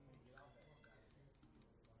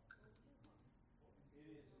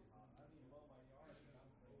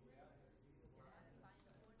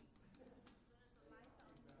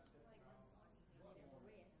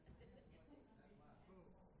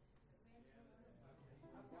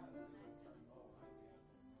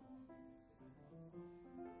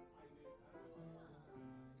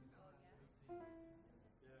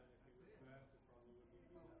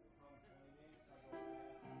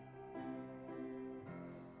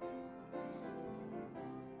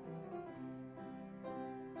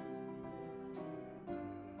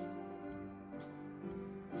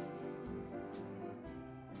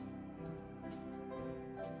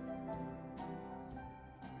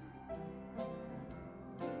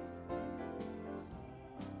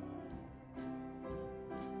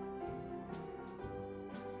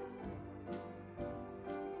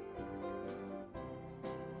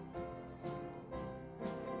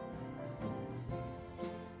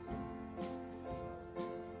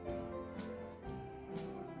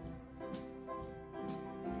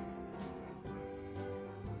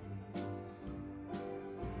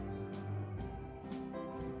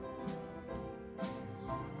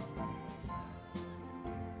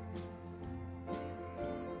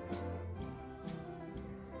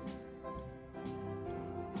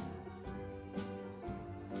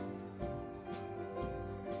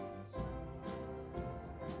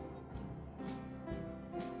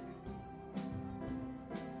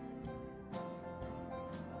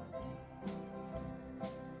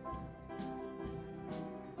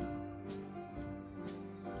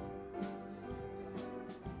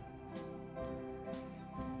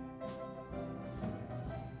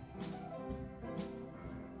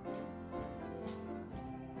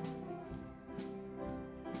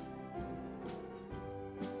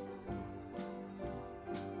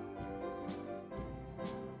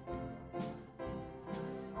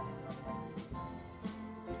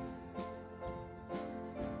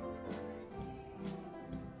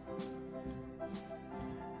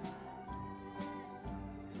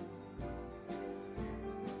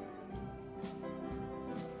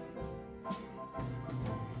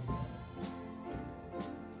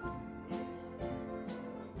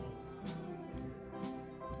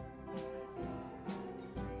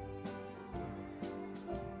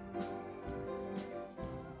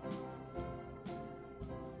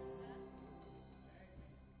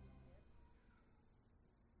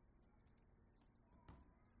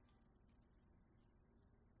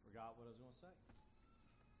was going to say.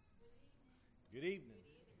 Good evening.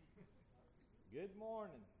 Good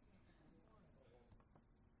morning.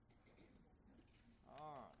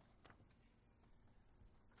 All right.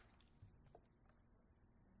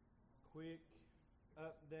 Quick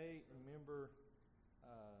update. Remember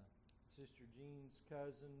Sister Jean's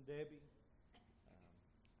cousin, Debbie?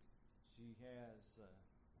 She has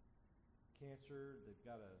cancer. They've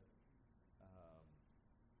got a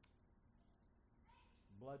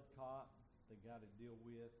blood clot they got to deal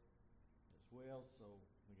with as well. So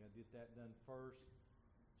we got to get that done first.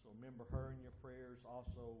 So remember her in your prayers.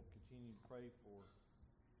 Also continue to pray for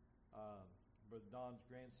Brother Don's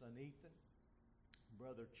grandson, Ethan,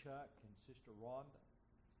 Brother Chuck, and Sister Rhonda.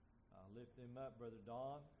 Lift them up. Brother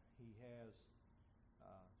Don, he has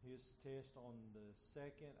his test on the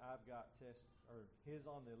 2nd. I've got his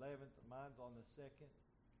on the 11th. Mine's on the 2nd.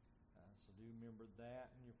 So do remember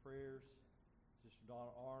that in your prayers. Sister Donna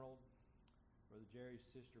Arnold, Brother Jerry's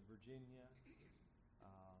sister Virginia,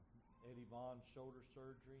 Eddie Vaughn's shoulder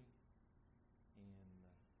surgery, and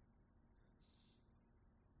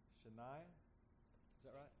Shania. Is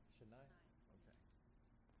that right? Shania? Okay.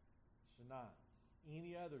 Shania.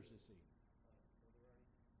 Any others this evening? Brother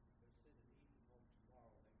Ernie, they're sending Ethan home tomorrow.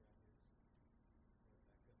 They got his back up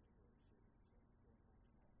to work soon, so he's going home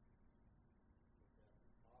tomorrow.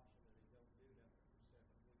 But that option that he don't do that for 7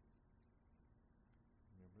 weeks.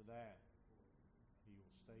 Remember that. He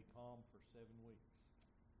will stay calm for 7 weeks.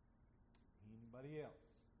 Anybody else?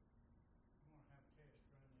 I'm going to have a test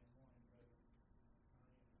run in the morning, Brother Ernie, just to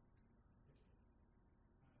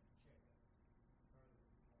kind of check up further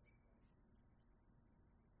observation.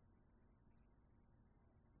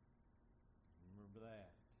 Remember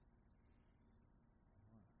that.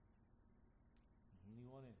 All right.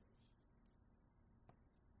 Anyone else?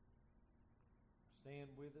 Stand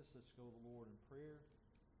with us. Let's go to the Lord in prayer.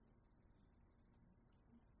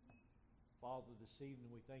 Father, this evening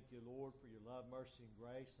we thank you, Lord, for your love, mercy, and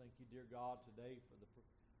grace. Thank you, dear God, today for the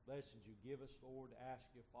blessings you give us, Lord. Ask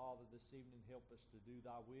you, Father, this evening help us to do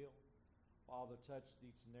thy will. Father, touch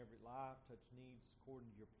each and every life, touch needs according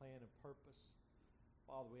to your plan and purpose.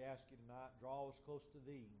 Father, we ask you tonight, draw us close to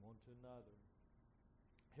thee, one to another.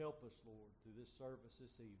 Help us, Lord, through this service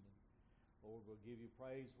this evening. Lord, we'll give you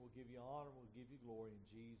praise, we'll give you honor, we'll give you glory in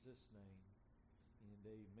Jesus' name. And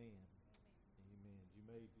amen. Amen. You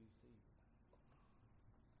may be seated.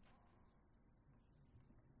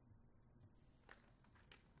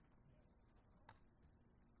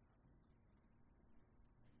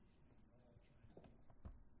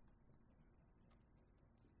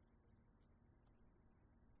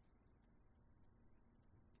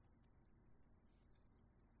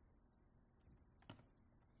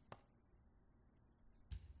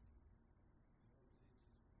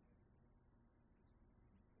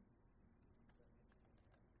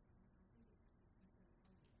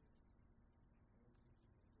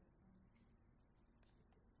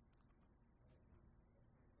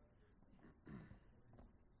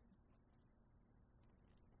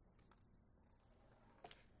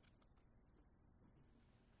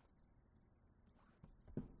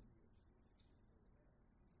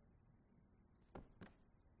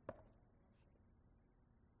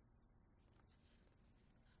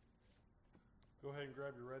 Go ahead and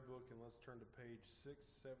grab your red book and let's turn to page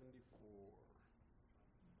 674.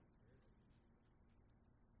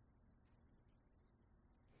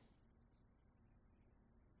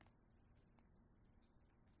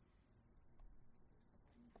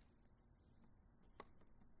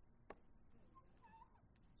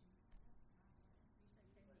 You say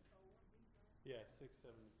 74? Yeah,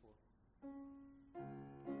 674.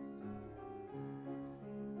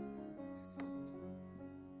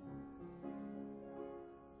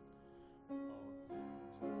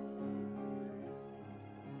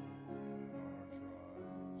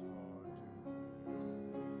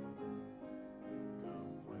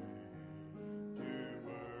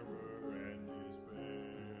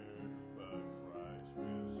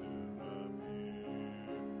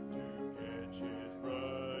 His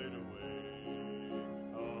bride away,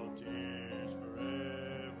 all tears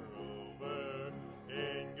forever.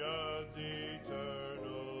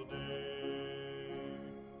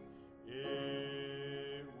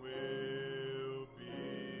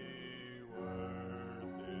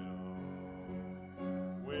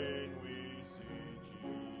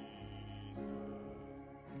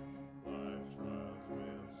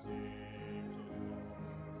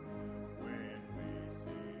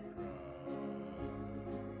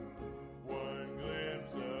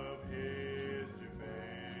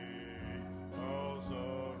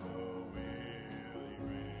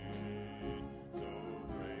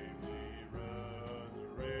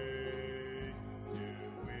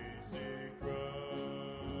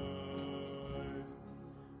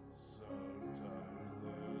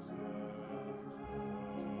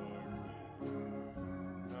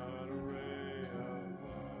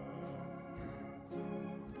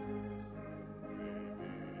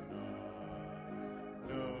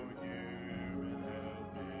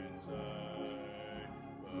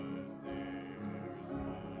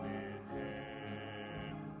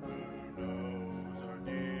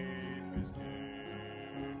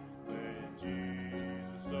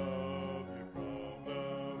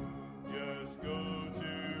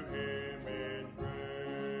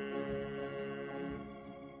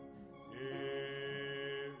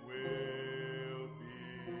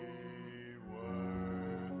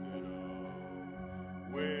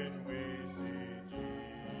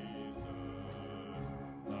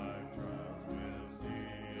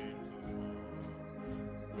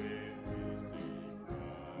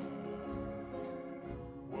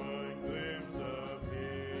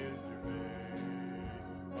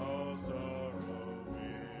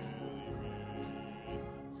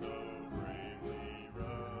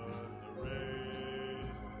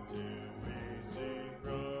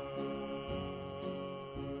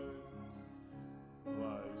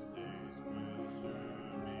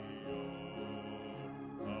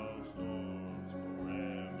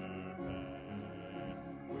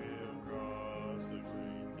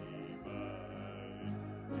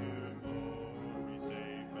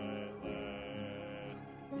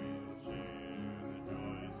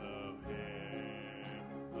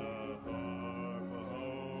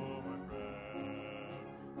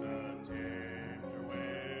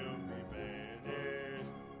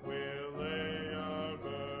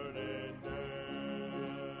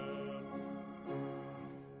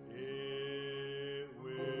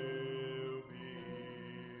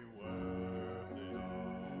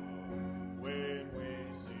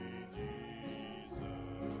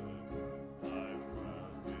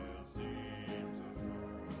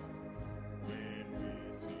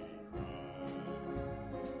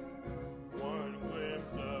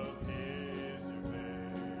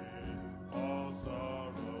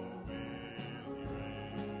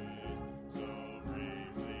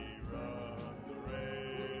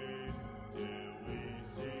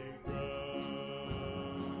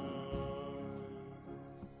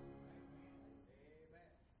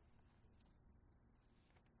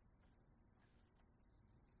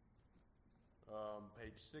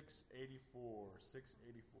 Page 684.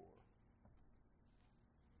 684.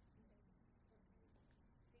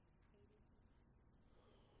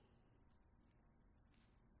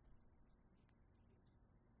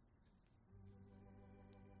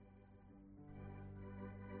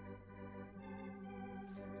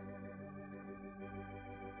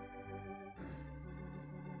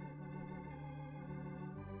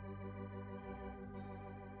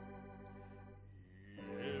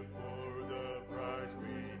 If for the prize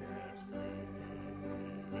we have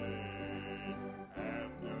striven,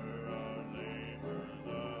 after our labors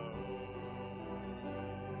o'er,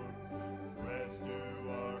 rest to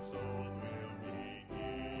our souls will be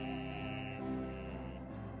given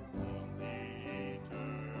on the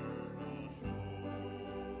eternal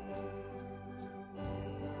shore.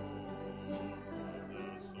 The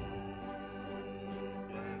soul,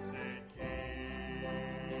 blessed kingdom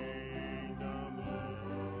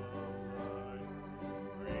of light,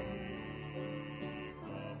 free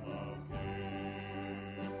from all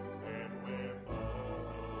care, and where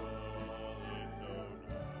falleth no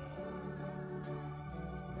night.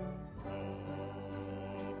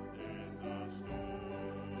 Oft in the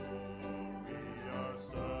storm we are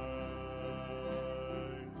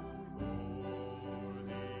sighing for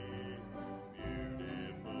the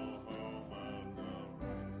beautiful home of the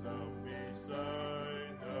ransom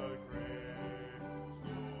beside the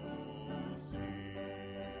crystal sea.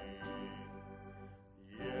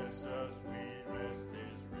 Yes, a sweet rest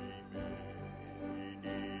is remaining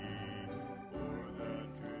for the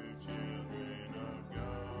true children of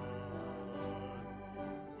God,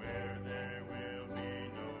 where there will be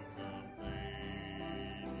no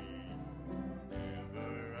complaining,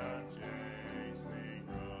 never a chastening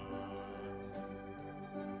rod.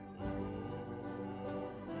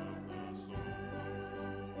 Of the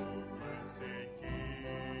soul, blessed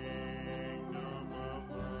kingdom of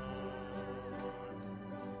light,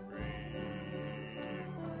 free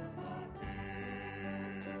from all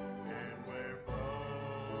care, and where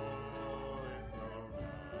falleth no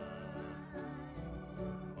night.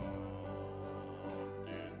 Oft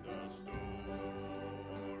in the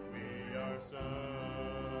storm we are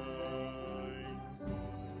sighing for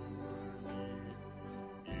the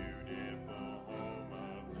beautiful home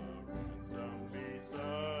of the ransom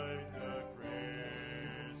beside the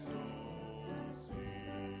crystal sea.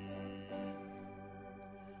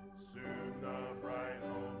 Soon the bright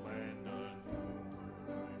homeland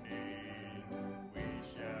adjoining, we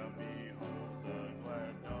shall behold the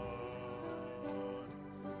glad dawn.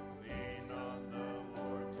 Lean on the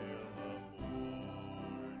Lord till the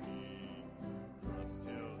morning, trust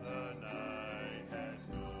till the night has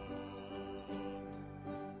gone.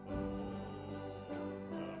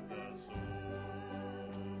 Of the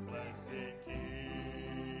soul, blessed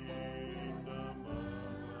kingdom of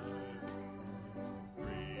light,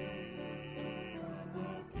 free from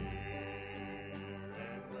all care,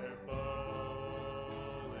 and where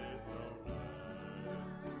falleth no night.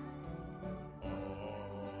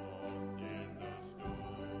 Oft in the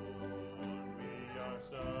storm we are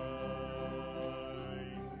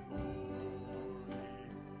sighing for the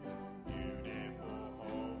beautiful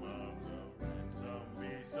home of the ransom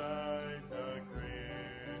beside the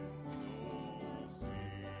crystal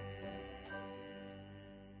sea.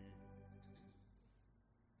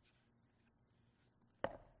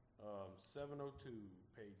 702,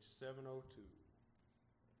 page 702.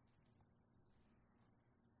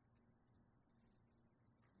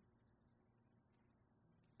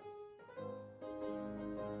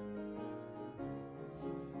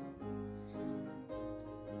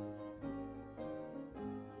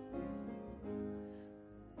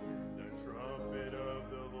 The trumpet of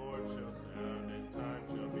the Lord shall sound, and time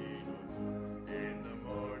shall be no more. In the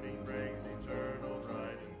morning breaks eternal,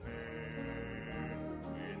 bright and fair,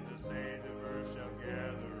 when the saints of earth shall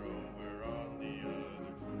gather over on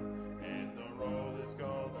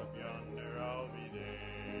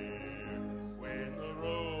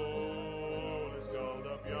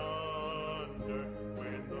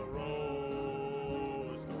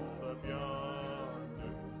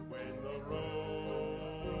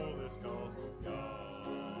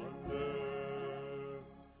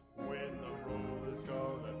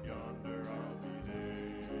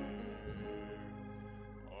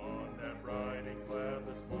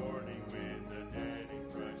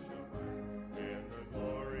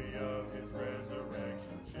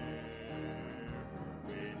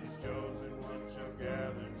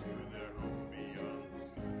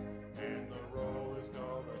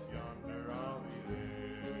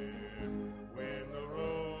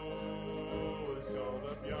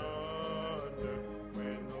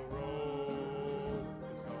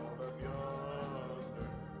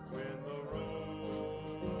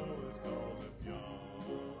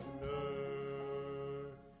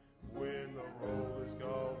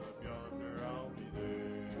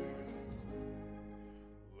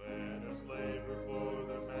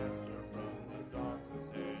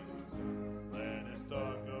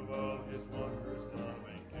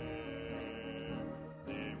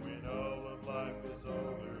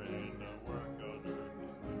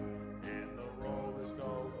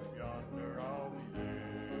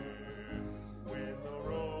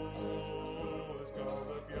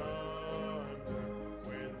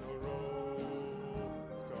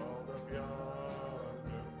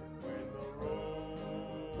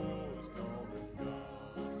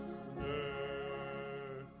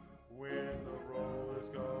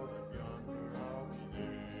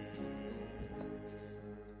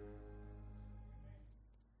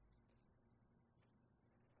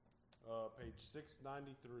page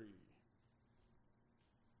 693.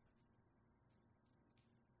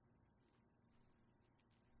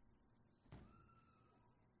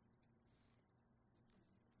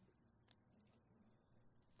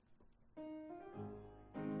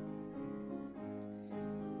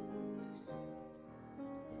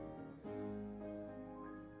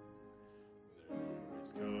 There is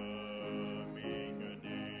coming a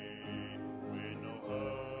day when no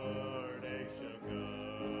heartache shall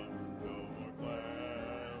come, no more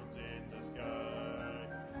clouds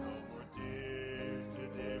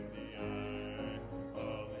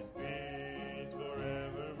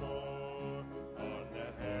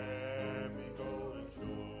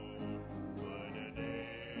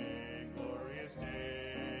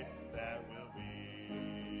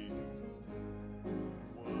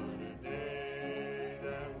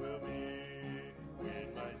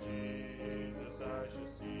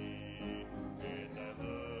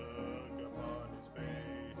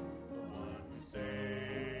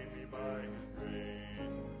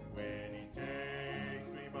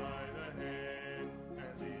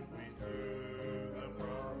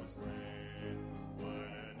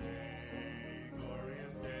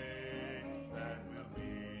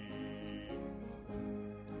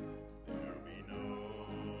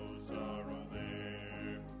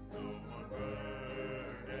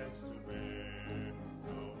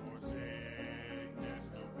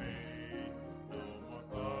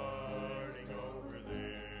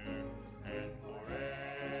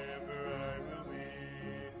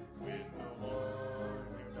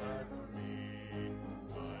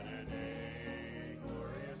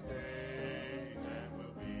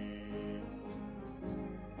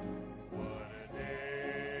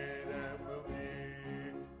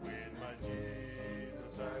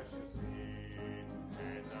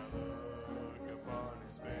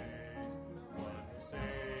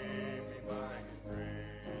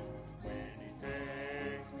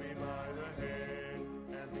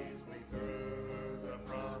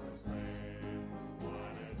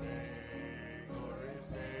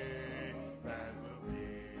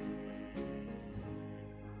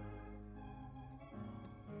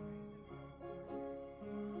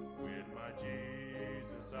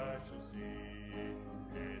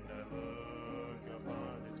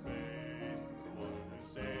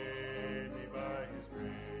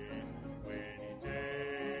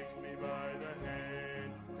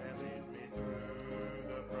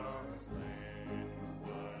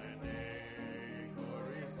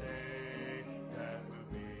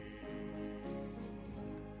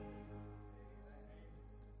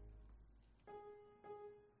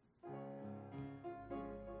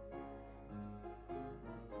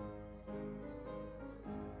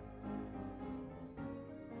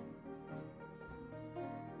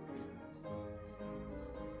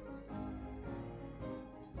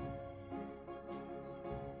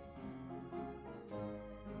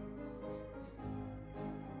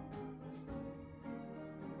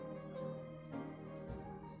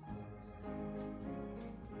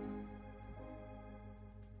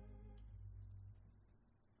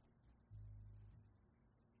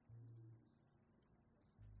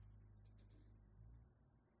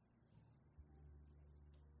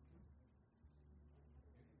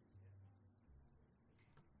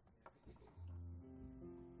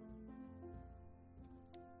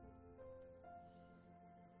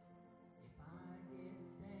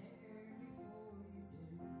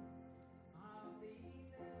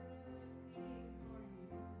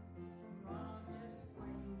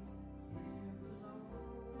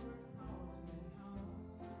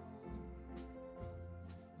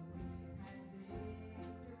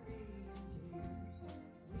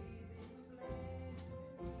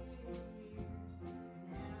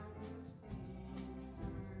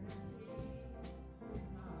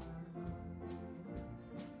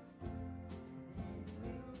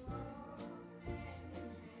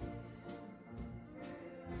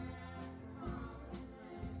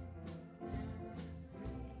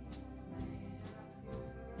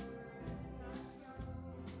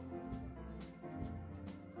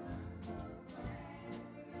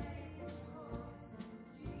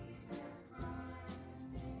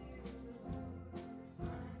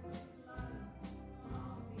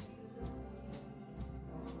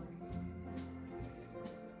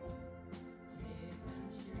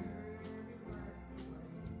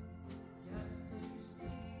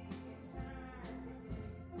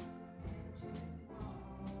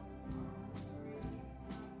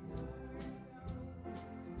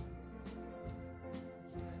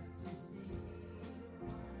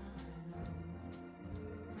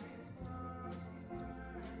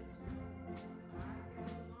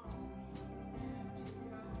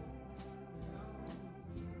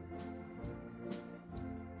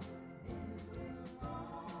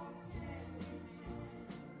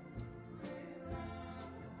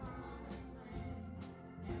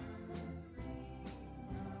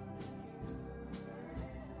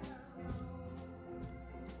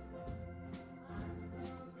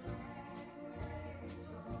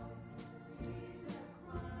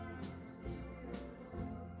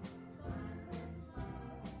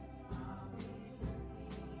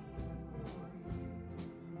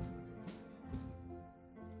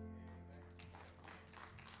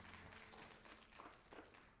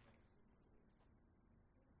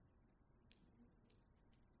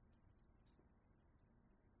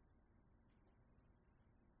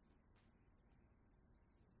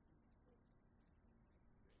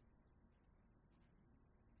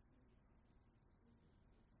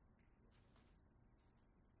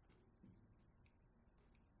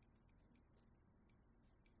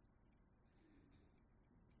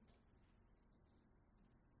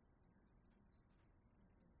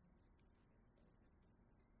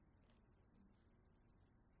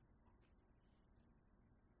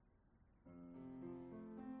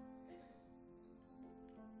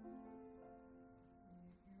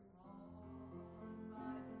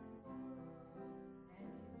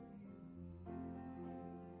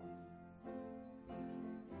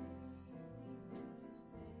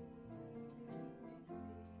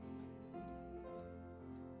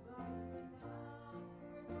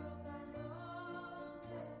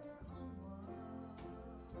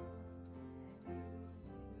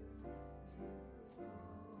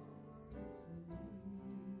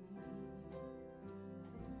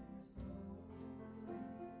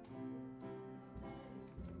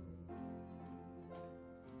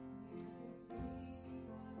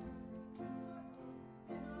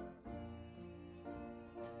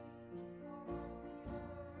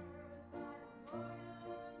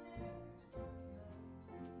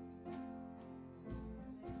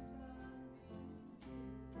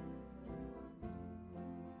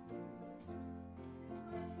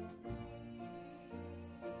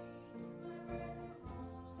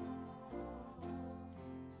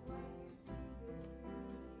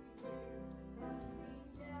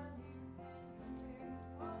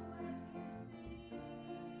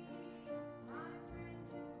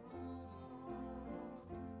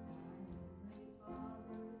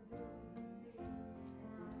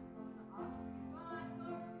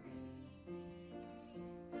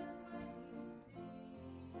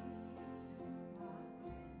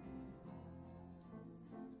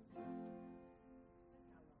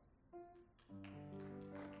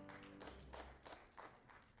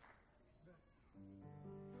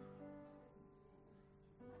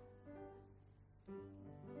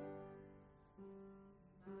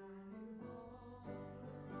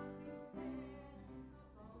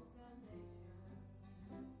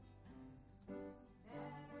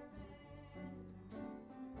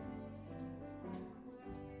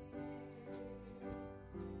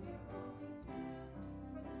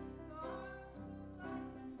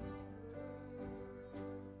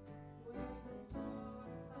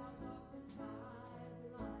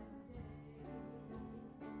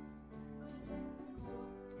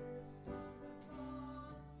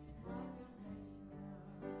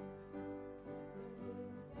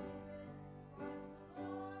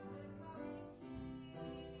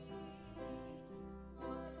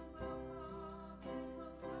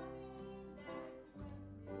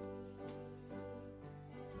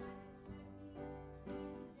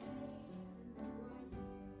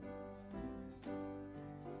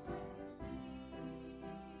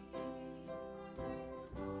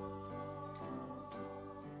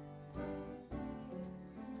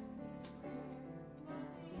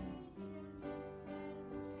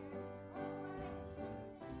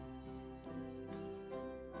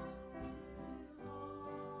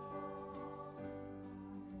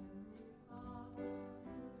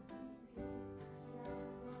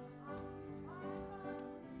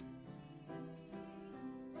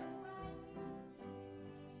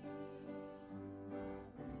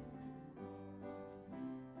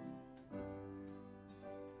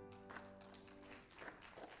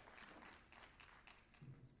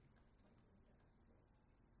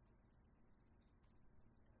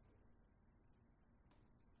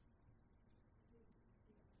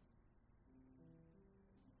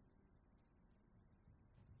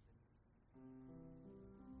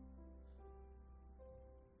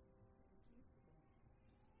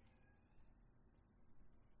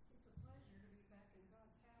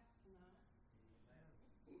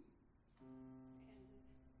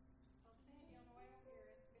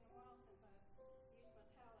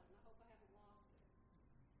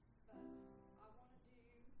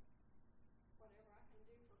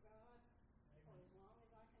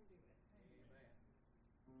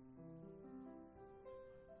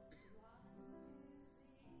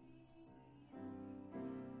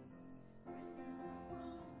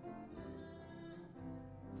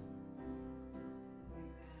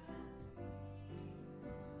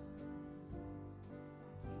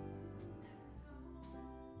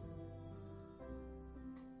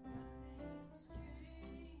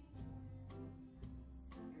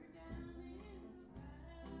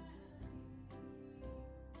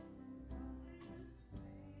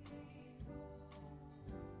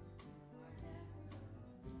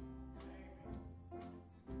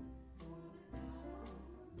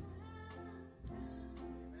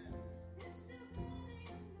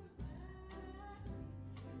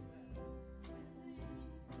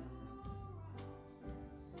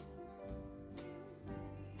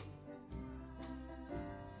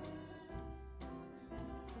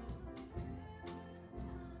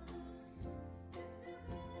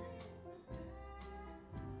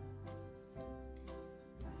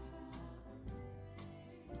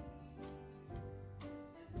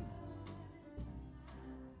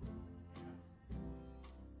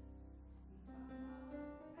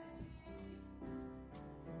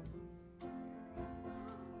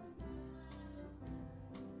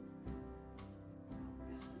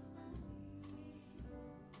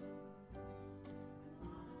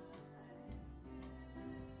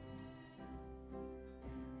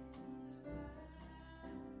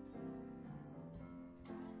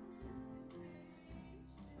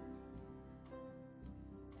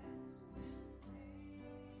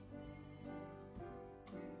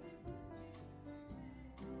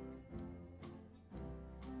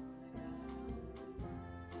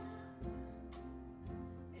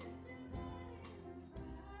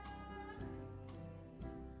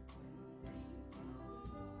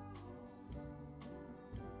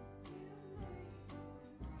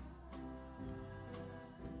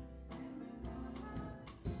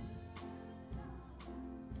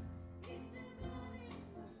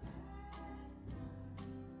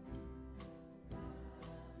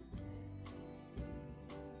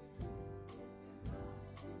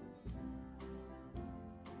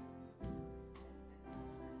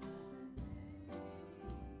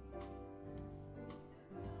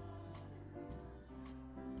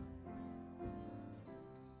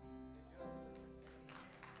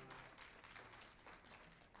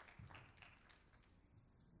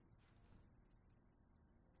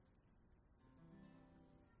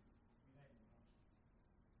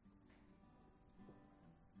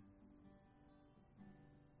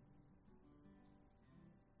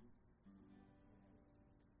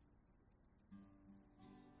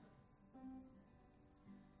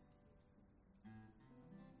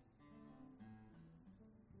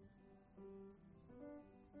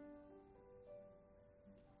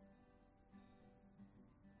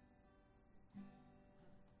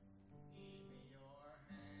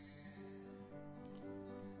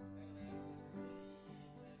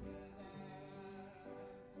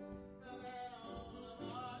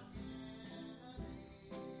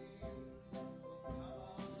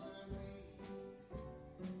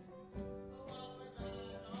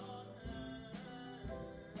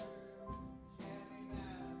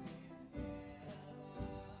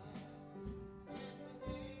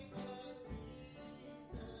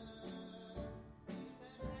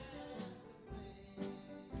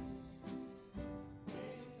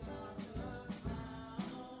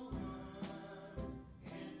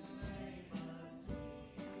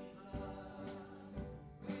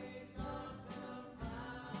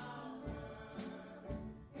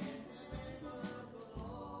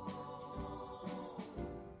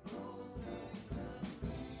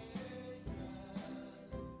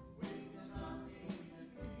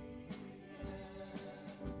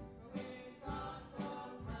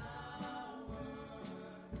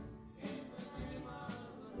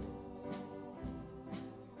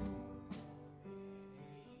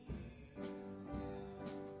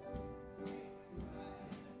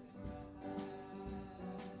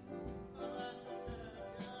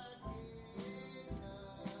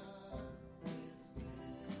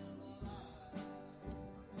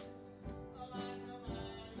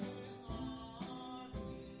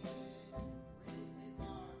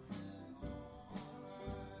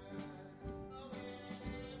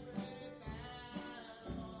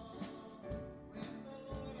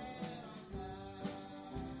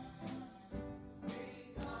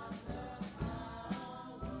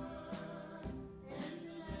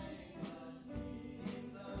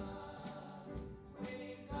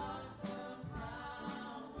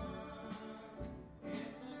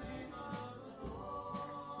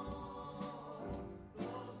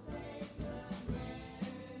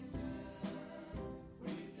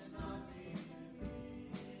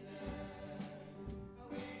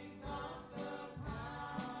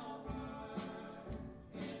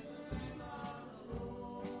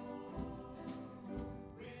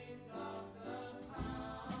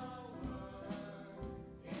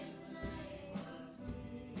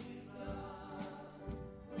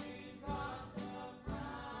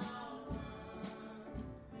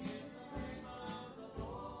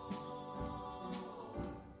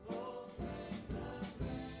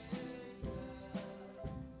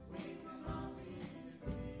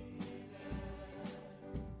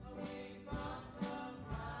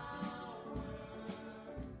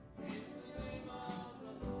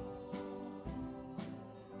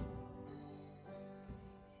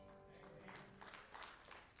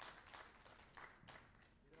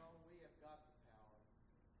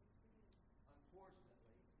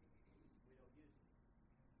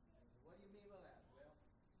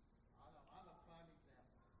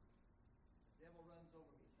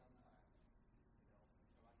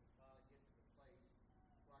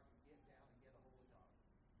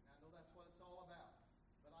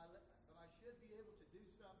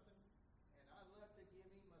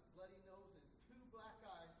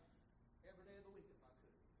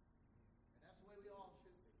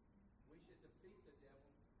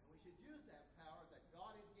should use that power that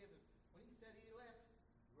God has given us. When he said he left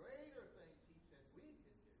greater things, he said we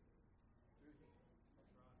can do through him.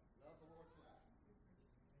 That's right. Love the Lord tonight.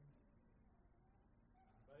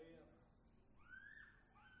 Anybody else?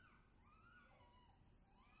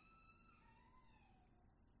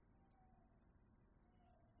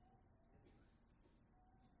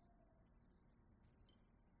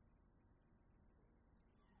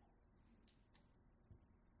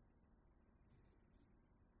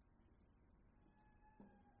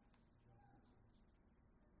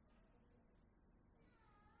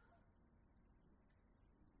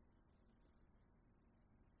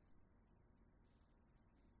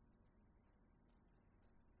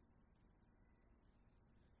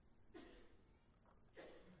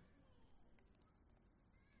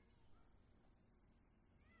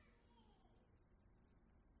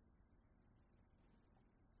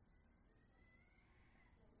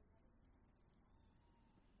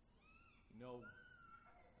 You know,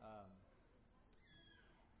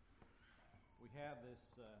 we have this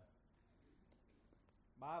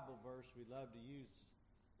Bible verse we love to use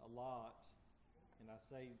a lot, and I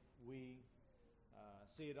say we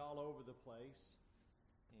see it all over the place,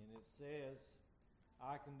 and it says,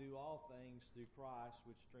 I can do all things through Christ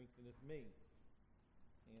which strengtheneth me.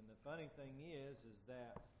 And the funny thing is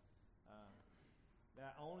that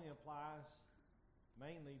that only applies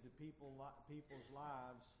mainly to people's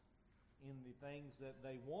lives in the things that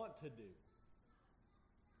they want to do,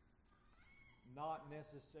 not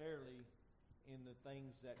necessarily in the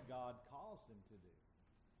things that God calls them to do.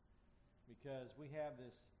 Because we have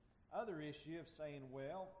this other issue of saying,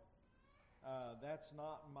 well, that's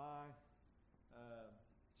not my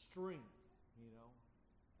strength, you know.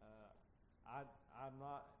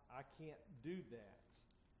 I can't do that.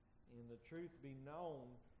 And the truth be known,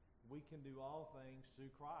 we can do all things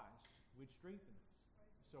through Christ, which strengthens us.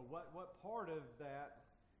 So what part of that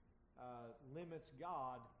limits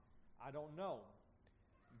God, I don't know.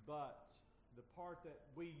 But the part that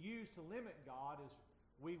we use to limit God is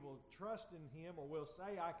we will trust in him, or we'll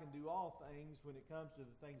say I can do all things when it comes to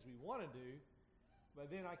the things we want to do, but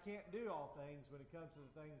then I can't do all things when it comes to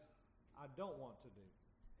the things I don't want to do.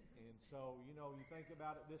 And so, you know, you think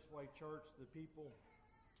about it this way, church, the people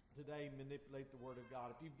today manipulate the Word of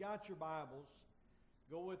God. If you've got your Bibles,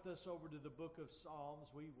 go with us over to the book of Psalms.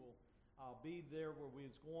 We will be there where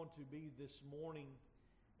it's going to be this morning.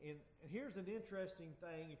 And here's an interesting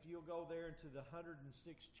thing. If you'll go there into the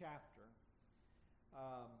 106th chapter.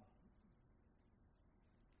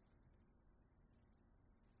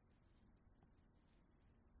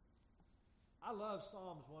 I love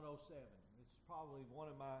Psalms 107. It's probably one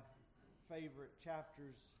of my favorite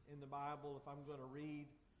chapters in the Bible if I'm going to read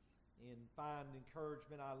and find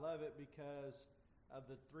encouragement. I love it because of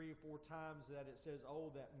the 3 or 4 times that it says, oh,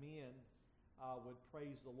 that men would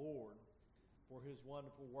praise the Lord for his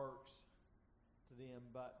wonderful works to them.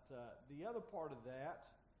 But the other part of that,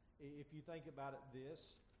 if you think about it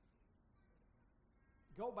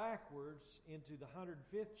go backwards into the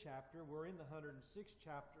 105th chapter. We're in the 106th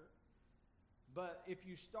chapter. But if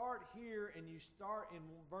you start here and you start in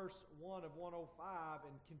verse 1 of 105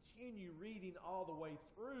 and continue reading all the way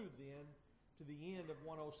through then to the end of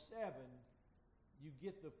 107, you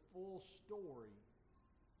get the full story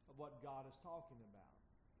of what God is talking about.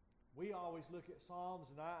 We always look at Psalms,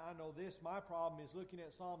 and I know this, my problem is looking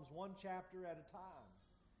at Psalms one chapter at a time.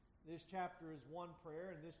 This chapter is one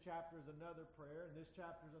prayer, and this chapter is another prayer, and this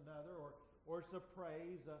chapter is another, or it's a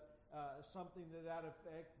praise, something to that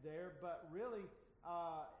effect there. But really,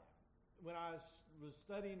 when I was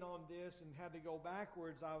studying on this and had to go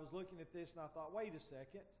backwards, I was looking at this, and I thought, wait a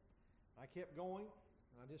second. I kept going.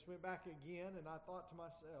 I just went back again, and I thought to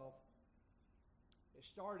myself, it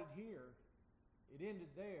started here, it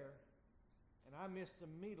ended there, and I missed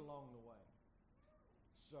some meat along the way.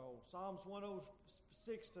 So, Psalms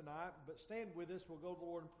 106 tonight, but stand with us. We'll go to the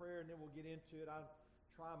Lord in prayer, and then we'll get into it. I'll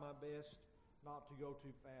try my best not to go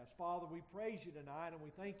too fast. Father, we praise you tonight, and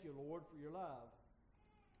we thank you, Lord, for your love.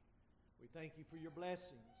 We thank you for your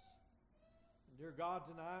blessings. Dear God,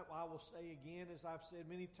 tonight I will say again, as I've said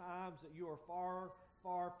many times, that you are far,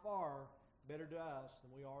 far, far better to us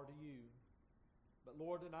than we are to you. But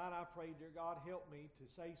Lord, tonight I pray, dear God, help me to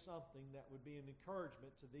say something that would be an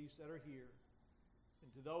encouragement to these that are here and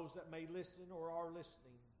to those that may listen or are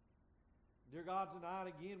listening. Dear God,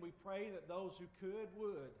 tonight again we pray that those who could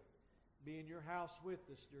would be in your house with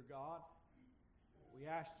us, dear God. We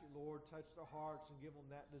ask you, Lord, touch their hearts and give them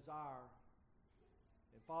that desire.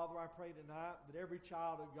 And Father, I pray tonight that every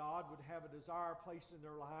child of God would have a desire placed in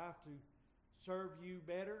their life to serve you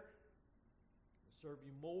better, to serve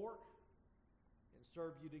you more, and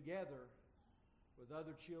serve you together with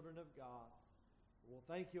other children of God. We'll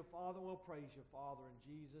thank you, Father. We'll praise you, Father, in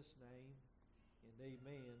Jesus' name. And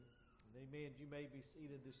amen. And amen. You may be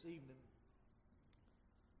seated this evening.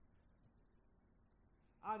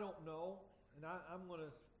 I don't know, and I'm going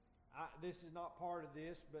to, this is not part of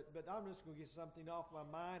this, but I'm just going to get something off my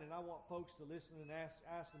mind, and I want folks to listen and ask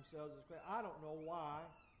themselves this question. I don't know why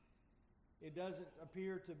it doesn't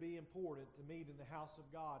appear to be important to meet in the house of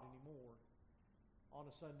God anymore on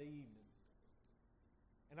a Sunday evening.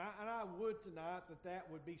 And I would tonight that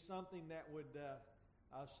would be something that would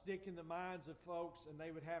stick in the minds of folks, and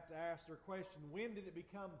they would have to ask their question, when did it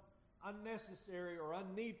become unnecessary or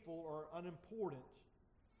unneedful or unimportant?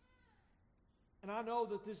 And I know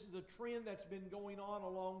that this is a trend that's been going on a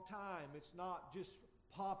long time. It's not just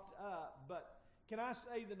popped up. But can I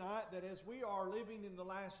say tonight that as we are living in the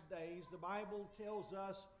last days, the Bible tells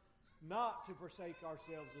us not to forsake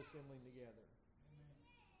ourselves assembling together.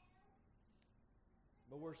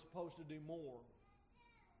 But we're supposed to do more.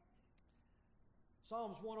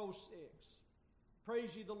 Psalms 106. Praise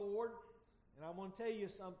ye the Lord. And I'm going to tell you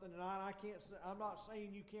something tonight. I'm not saying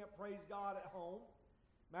you can't praise God at home.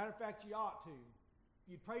 Matter of fact, you ought to. If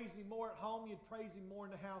you'd praise Him more at home, you'd praise Him more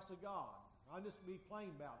in the house of God. I'll just be plain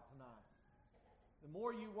about it tonight. The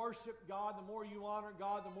more you worship God, the more you honor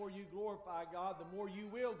God, the more you glorify God, the more you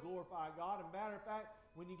will glorify God. And matter of fact,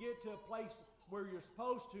 when you get to a place where you're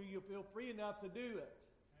supposed to, you'll feel free enough to do it.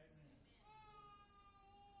 Amen.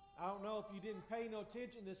 I don't know if you didn't pay no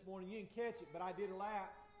attention this morning, you didn't catch it, but I did a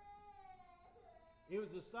lap. It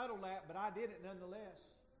was a subtle lap, but I did it nonetheless.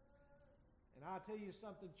 And I'll tell you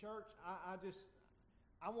something, church,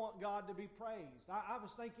 I want God to be praised. I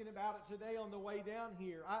was thinking about it today on the way down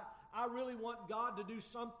here. I really want God to do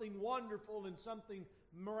something wonderful and something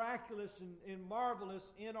miraculous and marvelous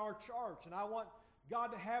in our church. And I want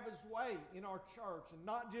God to have His way in our church, and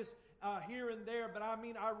not just here and there, but I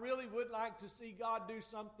really would like to see God do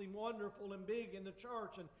something wonderful and big in the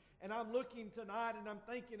church. And I'm looking tonight and I'm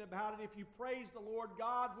thinking about it. If you praise the Lord,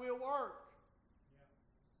 God will work.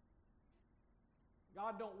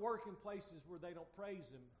 God don't work in places where they don't praise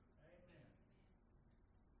Him. Amen.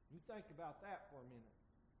 You think about that for a minute.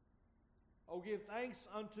 Oh, give thanks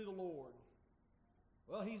unto the Lord.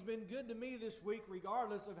 Well, He's been good to me this week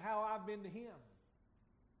regardless of how I've been to Him.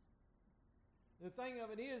 The thing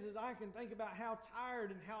of it is I can think about how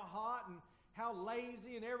tired and how hot and how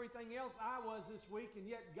lazy and everything else I was this week, and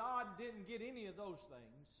yet God didn't get any of those things.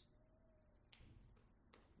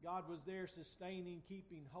 God was there sustaining,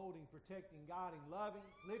 keeping, holding, protecting, guiding, loving,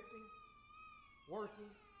 lifting, working.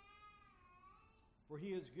 For He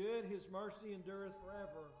is good, His mercy endureth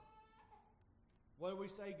forever. What do we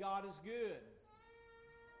say? God is good.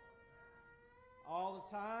 All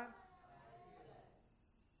the time?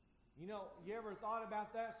 You know, you ever thought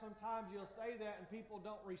about that? Sometimes you'll say that and people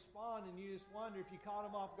don't respond, and you just wonder if you caught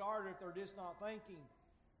them off guard or if they're just not thinking.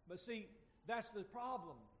 But see, that's the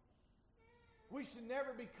problem. We should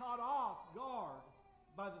never be caught off guard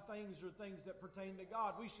by the things that pertain to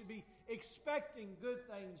God. We should be expecting good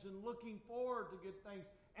things and looking forward to good things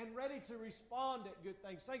and ready to respond at good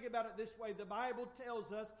things. Think about it this way. The Bible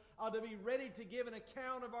tells us to be ready to give an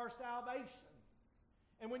account of our salvation.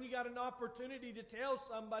 And when you got an opportunity to tell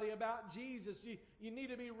somebody about Jesus, you need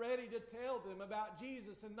to be ready to tell them about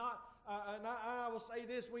Jesus and not, and I will say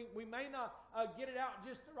this, we may not get it out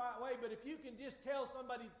just the right way, but if you can just tell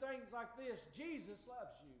somebody things like this, Jesus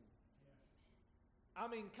loves you. I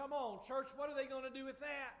mean, come on, church, what are they going to do with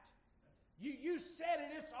that? You said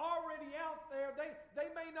it, it's already out there. They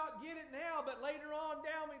may not get it now, but later on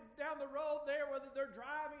down the road there, whether they're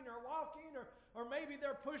driving or walking or maybe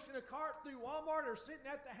they're pushing a cart through Walmart or sitting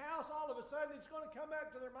at the house, all of a sudden it's going to come back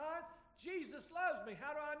to their mind, Jesus loves me.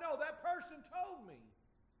 How do I know? That person told me.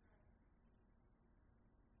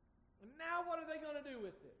 And now what are they going to do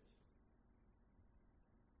with it?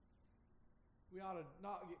 We ought to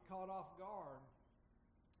not get caught off guard.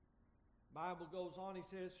 Bible goes on, he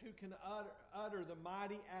says, who can utter the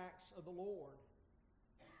mighty acts of the Lord?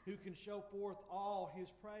 Who can show forth all His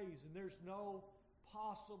praise? And there's no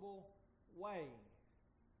possible way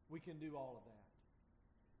we can do all of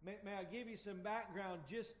that. May I give you some background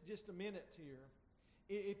just a minute here?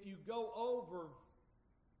 If you go over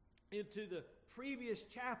into the previous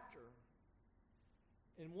chapter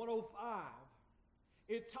in 105,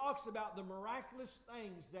 it talks about the miraculous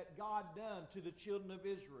things that God done to the children of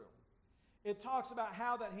Israel. It talks about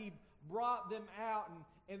how that He brought them out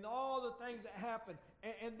and all the things that happened.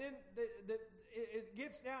 And then it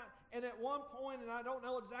gets down, and at one point, and I don't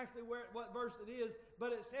know exactly what verse it is,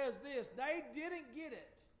 but it says this, they didn't get it.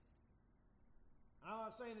 I'm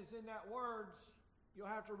not saying it's in that words, You'll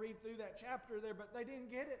have to read through that chapter there, but they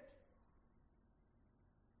didn't get it.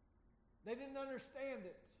 They didn't understand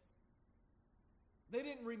it. They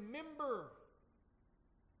didn't remember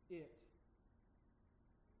it.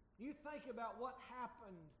 You think about what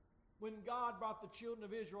happened when God brought the children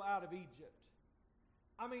of Israel out of Egypt.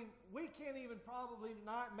 I mean, we can't even probably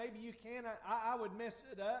tonight, maybe you can, I would mess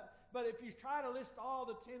it up. But if you try to list all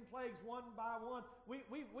the 10 plagues one by one,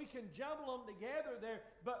 we can jumble them together there.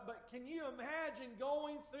 But can you imagine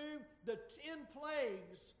going through the 10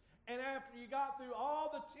 plagues, and after you got through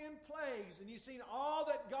all the 10 plagues, and you've seen all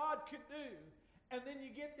that God could do, and then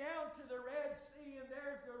you get down to the Red Sea, and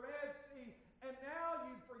there's the Red Sea, and now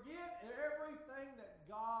you forget everything that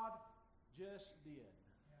God just did.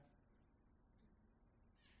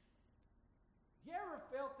 You ever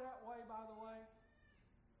felt that way, by the way?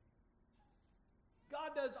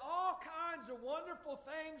 God does all kinds of wonderful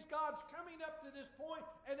things. God's coming up to this point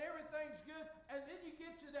and everything's good. And then you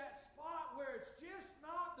get to that spot where it's just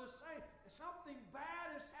not the same. Something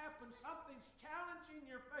bad has happened. Something's challenging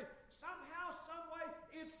your faith. Somehow, some way,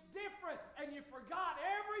 it's different. And you forgot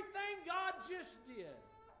everything God just did.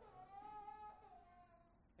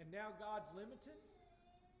 And now God's limited.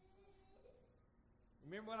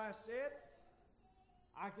 Remember what I said?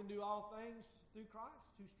 I can do all things through Christ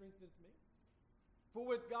who strengthens me. For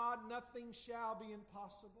with God nothing shall be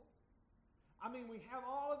impossible. I mean, we have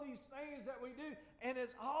all of these things that we do, and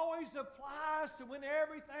it always applies to when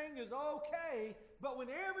everything is okay, but when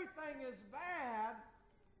everything is bad,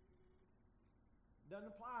 it doesn't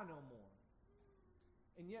apply no more.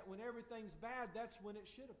 And yet when everything's bad, that's when it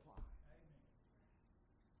should apply.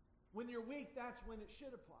 When you're weak, that's when it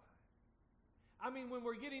should apply. I mean, when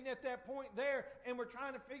we're getting at that point there and we're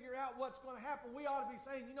trying to figure out what's going to happen, we ought to be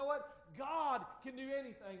saying, you know what? God can do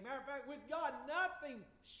anything. Matter of fact, with God, nothing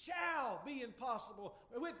shall be impossible.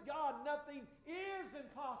 With God, nothing is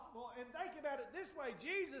impossible. And think about it this way.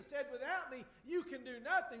 Jesus said, without me, you can do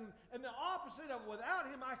nothing. And the opposite of without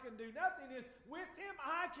him, I can do nothing is with him,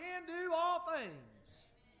 I can do all things.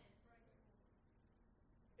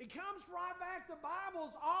 It comes right back. The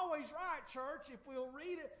Bible's always right, church, if we'll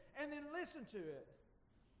read it and then listen to it.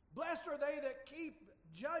 Blessed are they that keep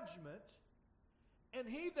judgment, and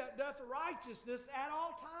he that doth righteousness at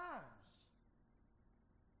all times.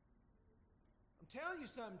 I'm telling you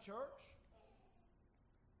something, church.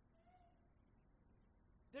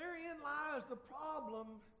 Therein lies the problem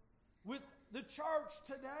with the church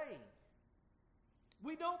today.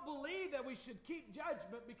 We don't believe that we should keep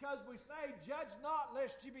judgment because we say, judge not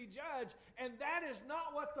lest you be judged. And that is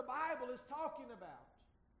not what the Bible is talking about.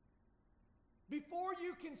 Before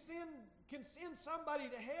you can send somebody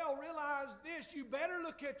to hell, realize this. You better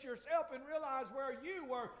look at yourself and realize where you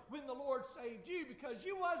were when the Lord saved you, because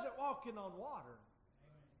you wasn't walking on water.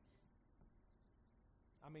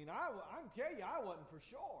 I mean, I can tell you I wasn't for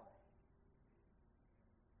sure.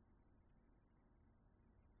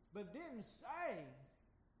 But it didn't say,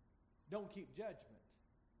 don't keep judgment.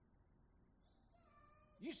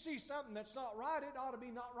 You see something that's not right, it ought to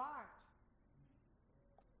be not right.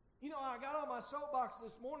 You know, I got on my soapbox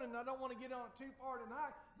this morning, and I don't want to get on it too far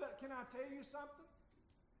tonight, but can I tell you something?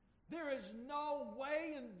 There is no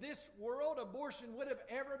way in this world abortion would have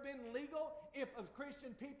ever been legal if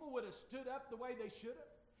Christian people would have stood up the way they should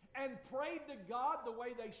have and prayed to God the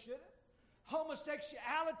way they should have.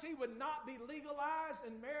 Homosexuality would not be legalized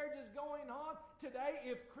and marriages going on today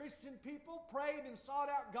if Christian people prayed and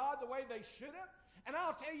sought out God the way they should have. And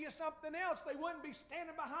I'll tell you something else. They wouldn't be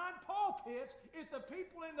standing behind pulpits if the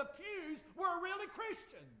people in the pews were really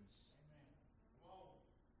Christians.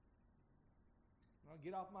 I'll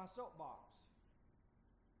get off my soapbox.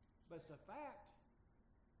 But it's a fact.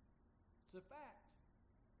 It's a fact.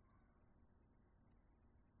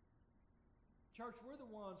 Church, we're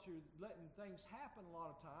the ones who are letting things happen a lot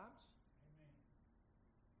of times. Amen.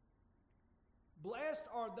 Blessed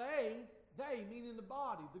are they meaning the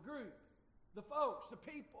body, the group, the folks, the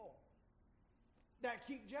people that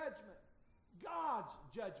keep judgment. God's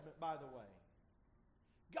judgment, by the way.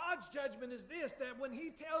 God's judgment is this, that when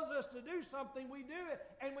he tells us to do something, we do it.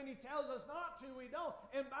 And when he tells us not to, we don't.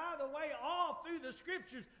 And by the way, all through the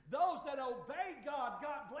scriptures, those that obeyed God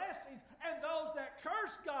got blessings, and those that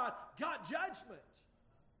cursed God got judgment.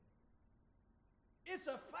 It's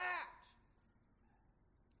a fact.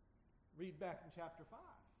 Read back in chapter 5.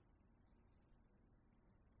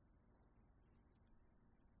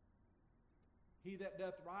 He that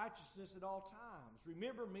doth righteousness at all times.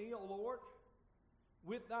 Remember me, O Lord,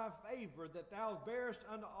 with thy favor that thou bearest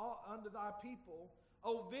unto thy people.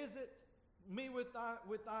 O visit me with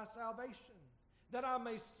thy salvation. that I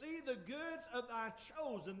may see the goods of thy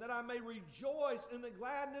chosen, that I may rejoice in the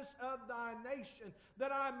gladness of thy nation,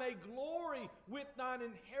 that I may glory with thine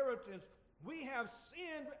inheritance. We have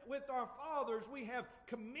sinned with our fathers. We have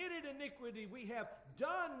committed iniquity. We have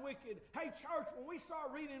done wicked. Hey, church, when we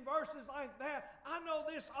start reading verses like that, I know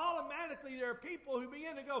this automatically. There are people who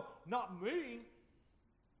begin to go, not me.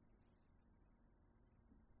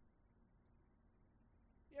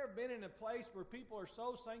 You ever been in a place where people are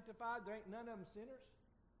so sanctified there ain't none of them sinners?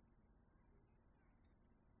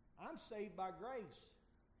 I'm saved by grace.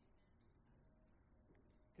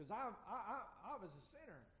 Because I was a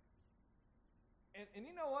sinner. And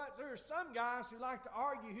you know what? There are some guys who like to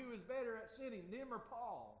argue who is better at sinning, them or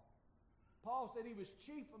Paul. Paul said he was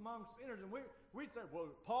chief among sinners. And we said, well,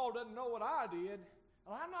 Paul doesn't know what I did.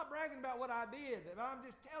 Well, I'm not bragging about what I did. But I'm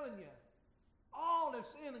just telling you. All have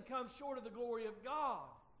sinned and come short of the glory of God.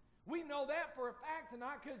 We know that for a fact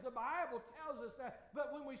tonight because the Bible tells us that.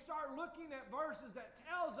 But when we start looking at verses that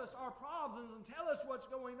tells us our problems and tell us what's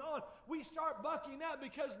going on, we start bucking up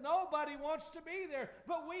because nobody wants to be there.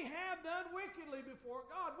 But we have done wickedly before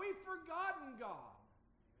God. We've forgotten God.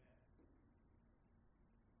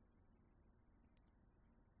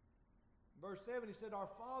 Verse 7, he said, our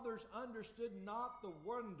fathers understood not the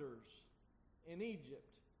wonders in Egypt.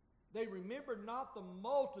 They remembered not the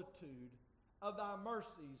multitude of thy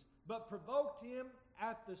mercies, but provoked him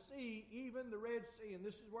at the sea, even the Red Sea. And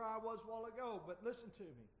this is where I was a while ago, but listen to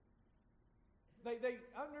me. They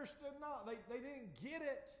understood not. They didn't get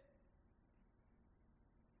it.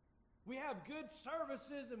 We have good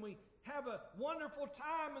services and we have a wonderful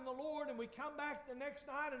time in the Lord and we come back the next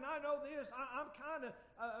night, and I know this,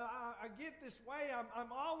 I get this way, I'm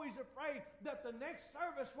always afraid that the next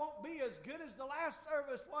service won't be as good as the last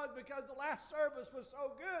service was because the last service was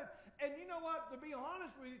so good. And you know what, to be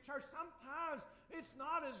honest with you, church, sometimes it's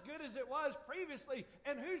not as good as it was previously.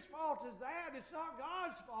 And whose fault is that? It's not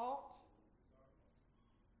God's fault.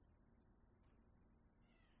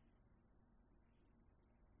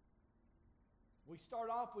 We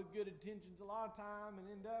start off with good intentions a lot of time and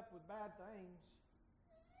end up with bad things.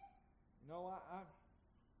 You know, I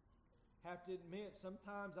have to admit,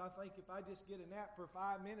 sometimes I think if I just get a nap for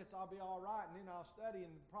 5 minutes, I'll be all right, and then I'll study.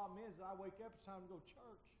 And the problem is, I wake up, it's time to go to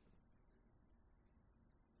church.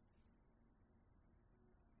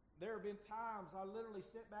 There have been times I literally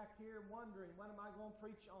sit back here wondering, what am I going to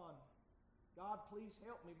preach on? God, please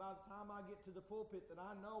help me by the time I get to the pulpit that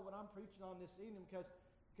I know what I'm preaching on this evening, because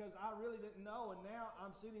I really didn't know, and now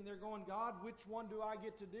I'm sitting there going, God, which one do I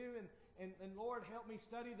get to do? And Lord, help me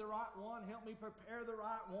study the right one. Help me prepare the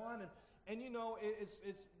right one. And you know, it's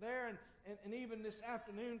there, and even this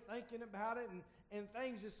afternoon thinking about it, and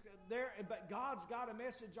things is there, but God's got a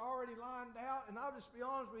message already lined out. And I'll just be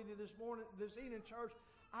honest with you this evening, church,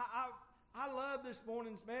 I love this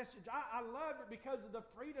morning's message. I loved it because of the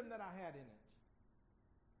freedom that I had in it.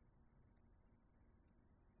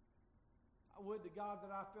 I would to God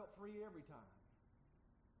that I felt free every time.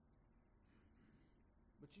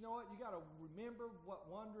 But you know what? You got to remember what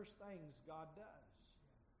wondrous things God does.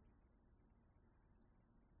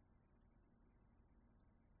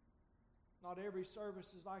 Not every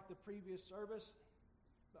service is like the previous service,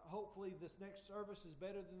 but hopefully this next service is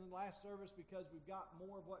better than the last service because we've got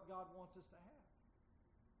more of what God wants us to have.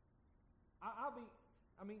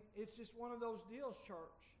 It's just one of those deals,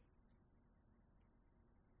 church.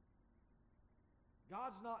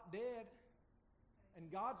 God's not dead, and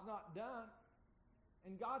God's not done,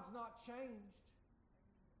 and God's not changed.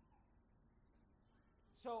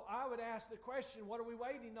 So I would ask the question, what are we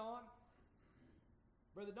waiting on?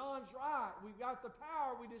 Brother Don's right. We've got the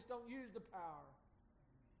power, we just don't use the power.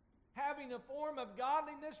 Having a form of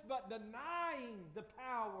godliness, but denying the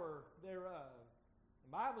power thereof.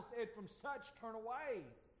 The Bible said, from such turn away.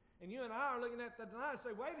 And you and I are looking at that tonight and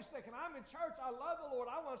say, wait a second, I'm in church, I love the Lord,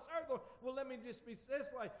 I want to serve the Lord. Well, let me just be this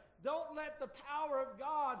way. Don't let the power of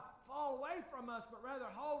God fall away from us, but rather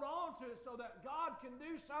hold on to it so that God can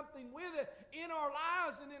do something with it in our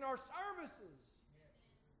lives and in our services.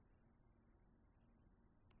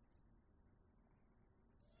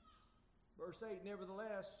 Verse 8,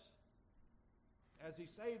 nevertheless, as he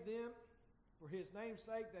saved them for his name's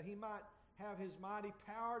sake, that he might have his mighty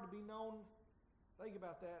power to be known. Think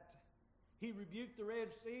about that. He rebuked the Red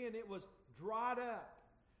Sea, and it was dried up.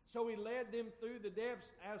 So he led them through the depths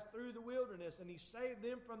as through the wilderness, and he saved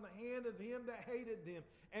them from the hand of him that hated them,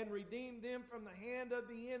 and redeemed them from the hand of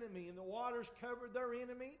the enemy. And the waters covered their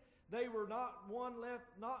enemy. They were not one left,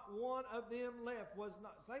 not one of them left.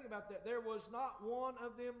 Think about that. There was not one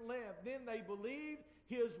of them left. Then they believed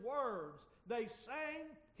his words. They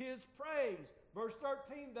sang his praise. Verse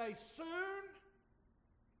 13, they soon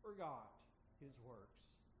forgot his works.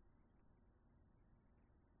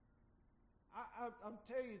 I'm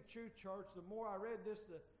telling you the truth, church, the more I read this,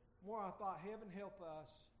 the more I thought, heaven help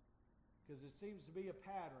us, because it seems to be a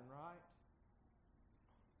pattern, right?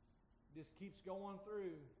 Just keeps going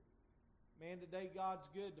through. Man, today God's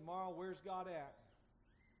good. Tomorrow, where's God at?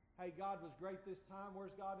 Hey, God was great this time.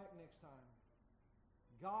 Where's God at next time?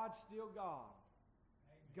 God's still God.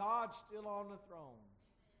 God's still on the throne.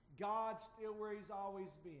 God's still where He's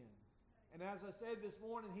always been. And as I said this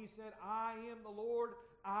morning, He said, I am the Lord,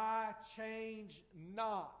 I change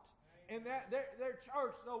not. And that their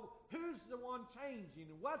church, so who's the one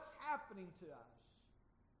changing? And what's happening to us?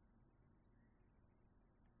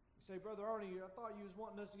 You say, Brother Arnie, I thought you was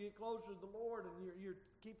wanting us to get closer to the Lord, and you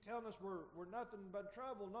keep telling us we're nothing but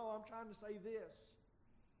trouble. No, I'm trying to say this.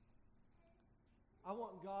 I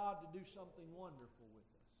want God to do something wonderful with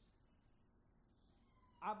us.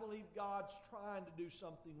 I believe God's trying to do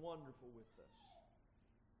something wonderful with us.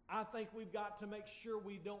 I think we've got to make sure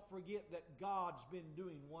we don't forget that God's been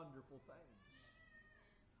doing wonderful things.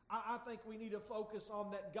 I think we need to focus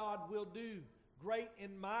on that God will do great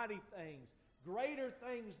and mighty things. Greater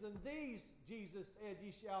things than these, Jesus said,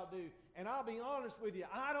 ye shall do. And I'll be honest with you,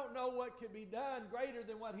 I don't know what could be done greater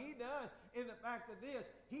than what He done in the fact of this.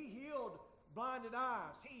 He healed blinded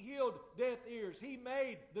eyes. He healed deaf ears. He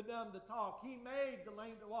made the dumb to talk. He made the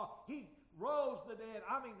lame to walk. He rose the dead.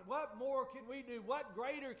 I mean, what more can we do? What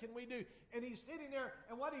greater can we do? And He's sitting there,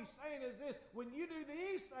 and what He's saying is this: when you do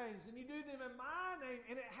these things, and you do them in my name,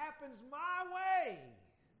 and it happens my way,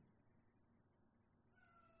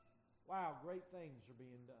 wow, great things are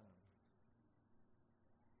being done.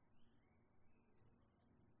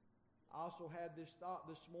 I also had this thought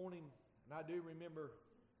this morning, and I do remember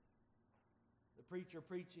the preacher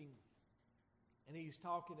preaching, and he's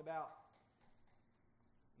talking about,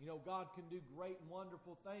 God can do great and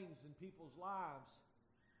wonderful things in people's lives.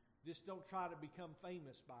 Just don't try to become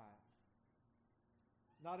famous by it.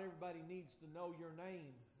 Not everybody needs to know your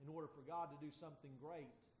name in order for God to do something great.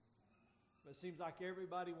 But it seems like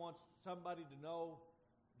everybody wants somebody to know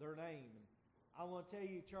their name. I want to tell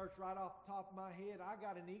you, church, right off the top of my head, I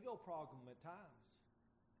got an ego problem at times.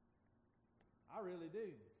 I really do.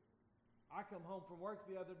 I come home from work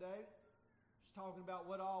the other day, was talking about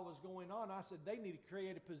what all was going on. I said, they need to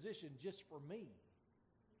create a position just for me.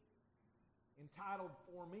 Entitled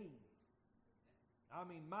for me. I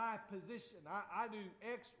mean, my position. I do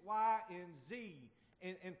X, Y, and Z.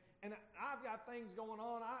 And I've got things going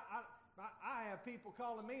on. I have people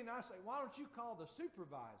calling me, and I say, why don't you call the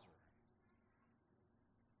supervisor?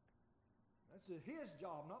 That's his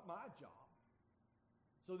job, not my job.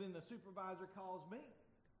 So then the supervisor calls me.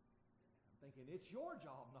 I'm thinking, it's your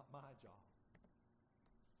job, not my job.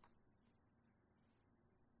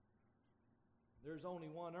 There's only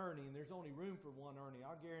one Ernie, and there's only room for one Ernie.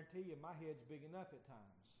 I'll guarantee you my head's big enough at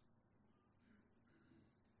times.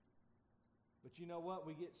 But you know what?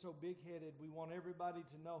 We get so big-headed. We want everybody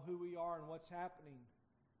to know who we are and what's happening,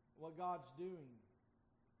 what God's doing.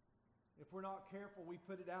 If we're not careful, we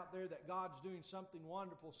put it out there that God's doing something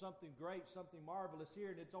wonderful, something great, something marvelous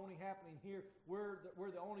here, and it's only happening here. We're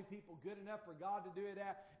the only people good enough for God to do it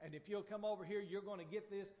at. And if you'll come over here, you're going to get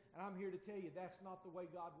this. And I'm here to tell you that's not the way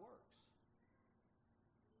God works.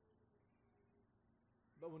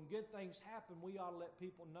 But when good things happen, we ought to let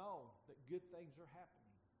people know that good things are happening.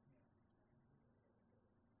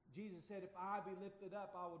 Jesus said, if I be lifted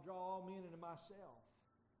up, I will draw all men into myself.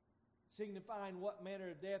 Signifying what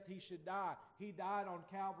manner of death He should die. He died on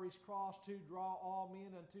Calvary's cross to draw all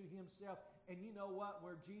men unto Himself. And you know what?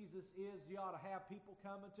 Where Jesus is, you ought to have people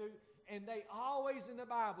coming to. And they always in the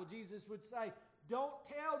Bible, Jesus would say, don't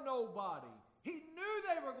tell nobody. He knew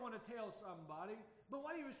they were going to tell somebody. But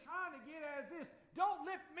what He was trying to get at is this: don't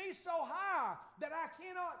lift me so high that I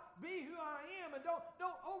cannot be who I am, and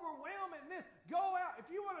don't overwhelm it in this. Go out. If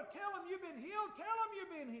you want to tell them you've been healed, tell them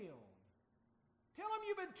you've been healed. Tell them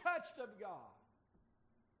you've been touched of God.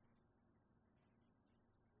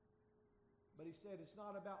 But He said it's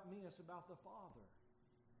not about me, it's about the Father.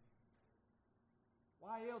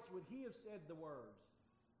 Why else would He have said the words,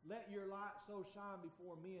 let your light so shine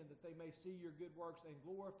before men that they may see your good works and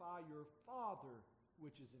glorify your Father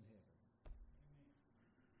which is in heaven.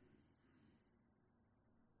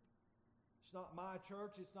 It's not my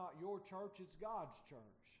church, it's not your church, it's God's church.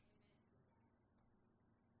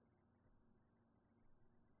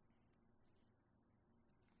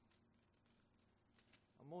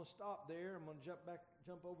 I'm going to stop there. I'm going to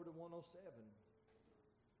jump over to 107.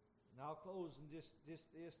 And I'll close in just this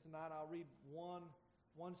tonight. I'll read one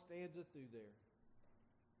stanza through there.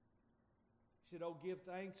 He said, oh, give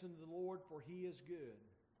thanks unto the Lord, for He is good.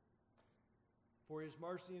 for his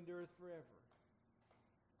mercy endureth forever.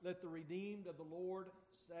 Let the redeemed of the Lord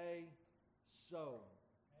say so.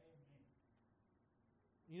 Amen.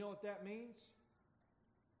 You know what that means?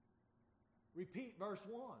 Repeat verse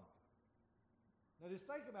 1. Now just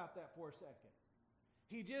think about that for a second.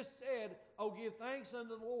 He just said, "Oh, give thanks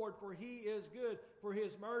unto the Lord, for he is good, for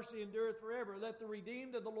his mercy endureth forever. Let the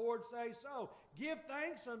redeemed of the Lord say so." Give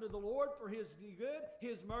thanks unto the Lord, for his good,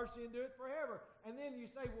 his mercy endureth forever. And then you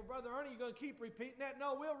say, "Well, Brother Ernie, you're going to keep repeating that?"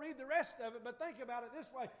 No, we'll read the rest of it, but think about it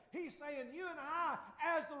this way. He's saying you and I,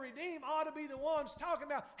 as the redeemed, ought to be the ones talking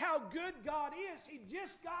about how good God is. He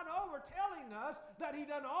just got over telling us that he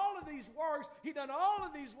done all of these works, he done all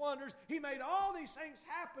of these wonders, he made all these things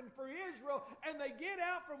happen for Israel, and they get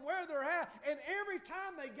out from where they're at, and every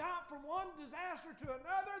time they got from one disaster to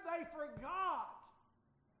another, they forgot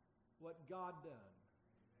what God done.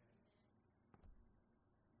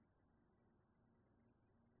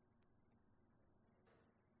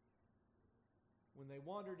 When they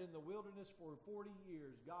wandered in the wilderness for 40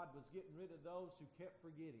 years, God was getting rid of those who kept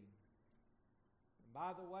forgetting. And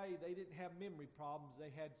by the way, they didn't have memory problems, they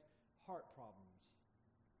had heart problems,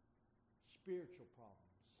 spiritual problems.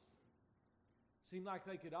 Seemed like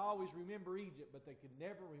they could always remember Egypt, but they could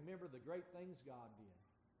never remember the great things God did.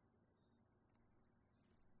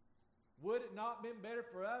 Would it not have been better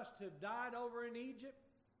for us to have died over in Egypt?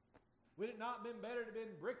 Would it not have been better to have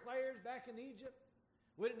been bricklayers back in Egypt?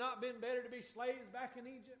 Would it not have been better to be slaves back in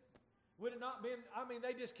Egypt? Would it not been,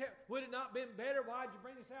 they just kept, would it not been better? Why'd you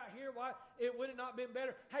bring us out here? Would it not been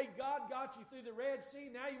better? Hey, God got you through the Red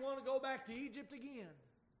Sea, now you want to go back to Egypt again.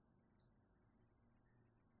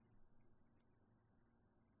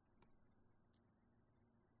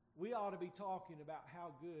 We ought to be talking about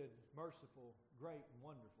how good, merciful, great, and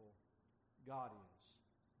wonderful God is.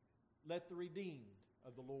 Let the redeemed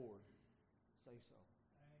of the Lord say so.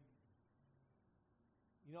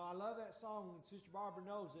 You know, I love that song, and Sister Barbara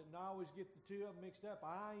knows it, and I always get the two of them mixed up.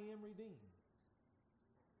 I am redeemed.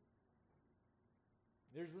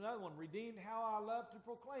 There's another one, redeemed how I love to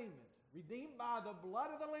proclaim it. Redeemed by the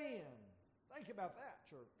blood of the Lamb. Think about that,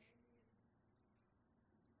 church.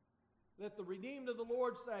 Let the redeemed of the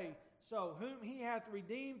Lord say so, whom he hath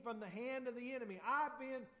redeemed from the hand of the enemy. I've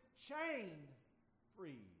been chained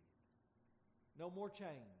free. No more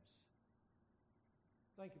chains.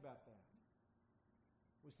 Think about that.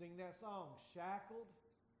 We sing that song, shackled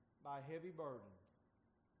by a heavy burden.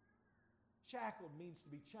 Shackled means to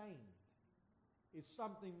be chained. It's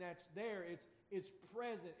something that's there. It's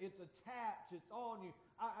present. It's attached. It's on you.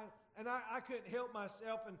 I couldn't help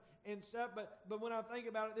myself and stuff, but when I think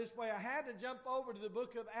about it this way, I had to jump over to the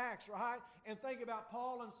book of Acts, right? And think about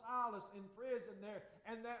Paul and Silas in prison there.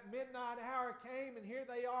 And that midnight hour came, and here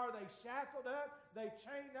they are. They shackled up. They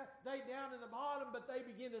chained up. They down in the bottom, but they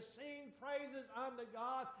begin to sing praises unto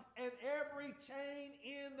God. And every chain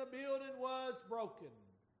in the building was broken.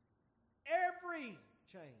 Every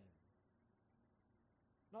chain.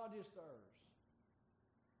 Not just theirs.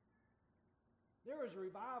 There was a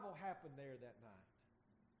revival happened there that night.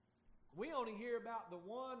 We only hear about the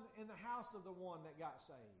one in the house of the one that got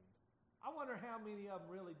saved. I wonder how many of them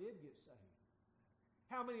really did get saved.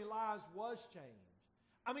 How many lives was changed?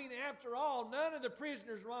 I mean, after all, none of the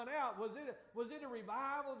prisoners run out. Was it a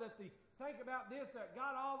revival that think about this, that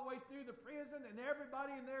got all the way through the prison and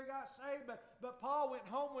everybody in there got saved, but Paul went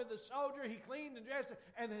home with the soldier, he cleaned and dressed,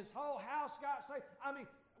 and his whole house got saved. I mean,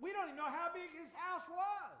 we don't even know how big his house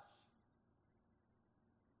was.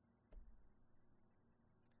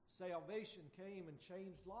 Salvation came and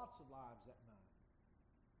changed lots of lives that night.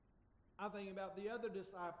 I'm thinking about the other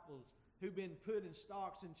disciples who've been put in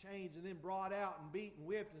stocks and chains and then brought out and beat and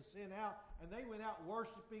whipped and sent out, and they went out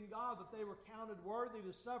worshiping God, that they were counted worthy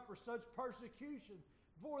to suffer such persecution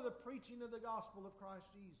for the preaching of the gospel of Christ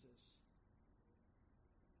Jesus.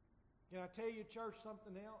 Can I tell you, church,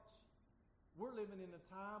 something else? We're living in a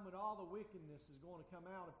time when all the wickedness is going to come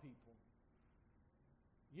out of people.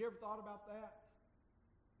 You ever thought about that?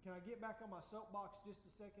 Can I get back on my soapbox just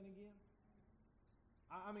a second again?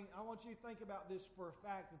 I mean, I want you to think about this for a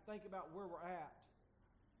fact and think about where we're at.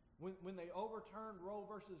 When they overturned Roe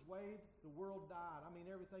versus Wade, the world died. I mean,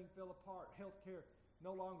 everything fell apart. Healthcare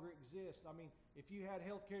no longer exists. I mean, if you had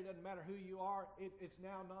healthcare, it doesn't matter who you are, it's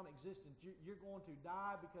now non-existent. You're going to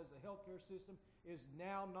die because the healthcare system is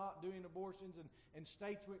now not doing abortions, and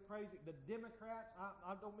states went crazy. The Democrats,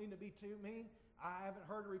 I don't mean to be too mean, I haven't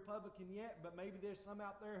heard a Republican yet, but maybe there's some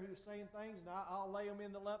out there who's saying things, and I'll lay them in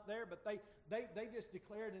the lump there, but they just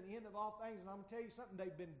declared an end of all things, and I'm going to tell you something,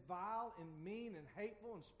 they've been vile and mean and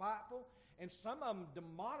hateful and spiteful, and some of them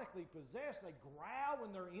demonically possessed. They growl when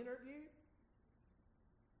they're interviewed.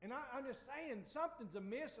 And I'm just saying something's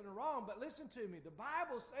amiss and wrong, but listen to me. The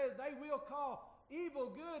Bible says they will call evil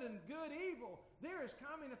good and good evil. There is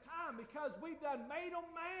coming a time, because we've done made them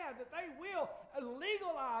mad, that they will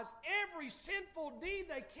legalize every sinful deed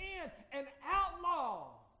they can and outlaw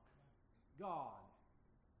God.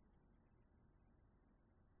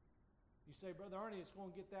 You say, Brother Ernie, it's going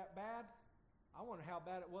to get that bad? I wonder how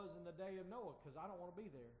bad it was in the day of Noah, because I don't want to be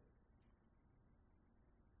there.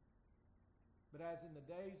 But as in the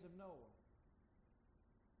days of Noah,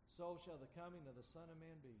 so shall the coming of the Son of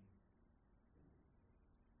Man be.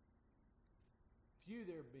 Few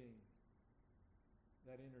there be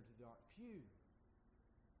that enter to dark. Few.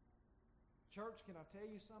 Church, can I tell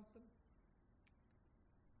you something?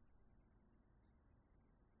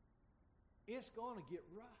 It's going to get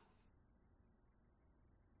rough.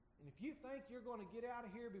 And if you think you're going to get out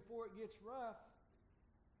of here before it gets rough,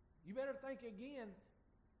 you better think again.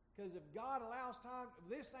 Because if God allows time,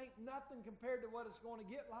 this ain't nothing compared to what it's going to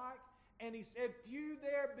get like. And he said, few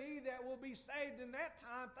there be that will be saved in that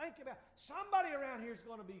time. Think about it. Somebody around here is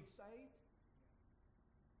going to be saved.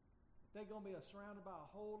 But they're going to be surrounded by a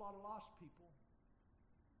whole lot of lost people.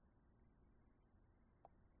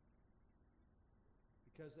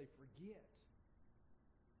 Because they forget.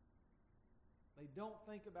 They don't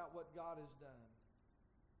think about what God has done.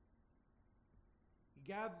 He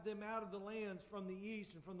gathered them out of the lands from the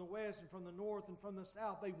east and from the west and from the north and from the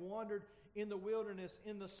south. They wandered in the wilderness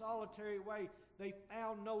in the solitary way. They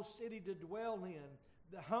found no city to dwell in.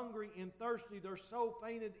 The hungry and thirsty, their soul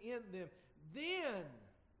fainted in them. Then,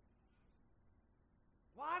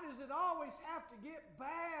 why does it always have to get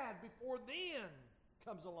bad before then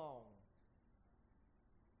comes along?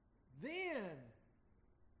 Then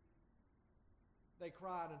they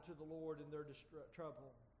cried unto the Lord in their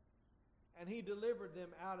trouble. And he delivered them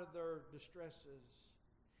out of their distresses.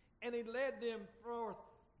 And he led them forth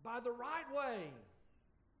by the right way,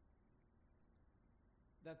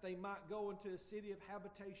 that they might go into a city of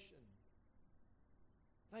habitation.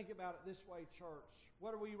 Think about it this way, church.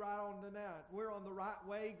 What are we right on tonight? We're on the right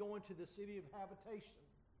way going to the city of habitation.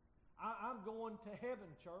 I'm going to heaven,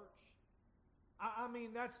 church. I mean,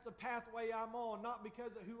 that's the pathway I'm on, not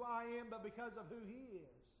because of who I am, but because of who he is.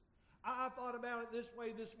 I thought about it this way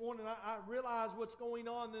this morning. I realized what's going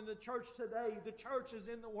on in the church today. The church is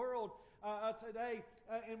in the world today,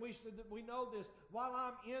 and we know this. While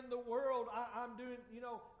I'm in the world, I'm doing,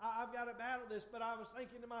 I've got to battle this, but I was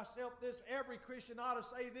thinking to myself this, every Christian ought to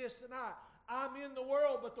say this tonight. I'm in the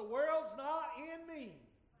world, but the world's not in me.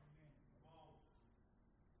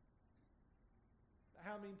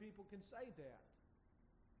 How many people can say that?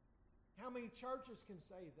 How many churches can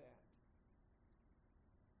say that?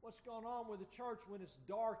 What's going on with the church when it's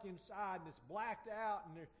dark inside and it's blacked out?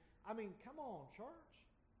 Come on, church.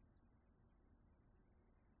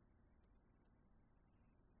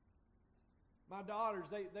 My daughters,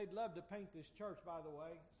 they'd love to paint this church, by the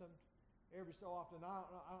way. Every so often,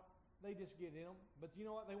 they just get in them. But you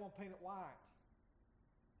know what? They won't paint it white.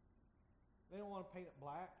 They don't want to paint it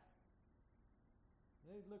black.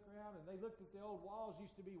 They'd look around and they looked at the old walls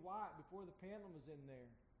used to be white before the paneling was in there.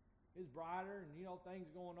 It was brighter and, things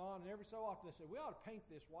going on. And every so often they said, we ought to paint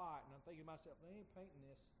this white. And I'm thinking to myself, they ain't painting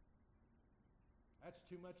this. That's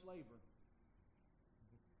too much labor.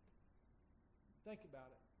 Think about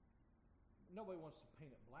it. Nobody wants to paint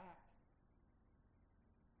it black.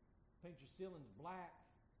 Paint your ceilings black.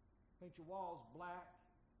 Paint your walls black.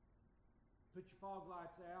 Put your fog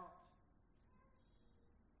lights out.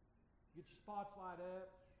 Get your spots light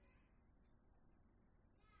up.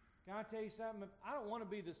 Can I tell you something? I don't want to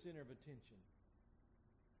be the center of attention.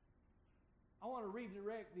 I want to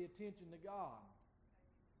redirect the attention to God.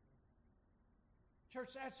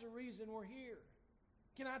 Church, that's the reason we're here.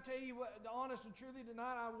 Can I tell you what, the honest and truly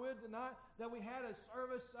tonight, that we had a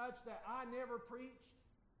service such that I never preached?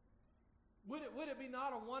 Would it be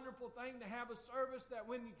not a wonderful thing to have a service that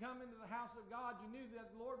when you come into the house of God, you knew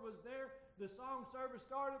that the Lord was there? The song service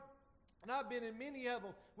started. And I've been in many of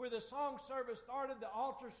them where the song service started, the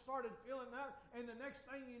altar started filling up, and the next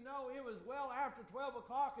thing you know, it was well after 12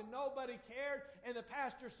 o'clock and nobody cared, and the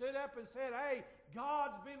pastor stood up and said, hey,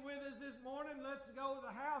 God's been with us this morning, let's go to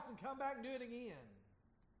the house and come back and do it again.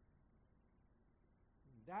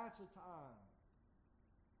 That's a time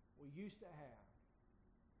we used to have.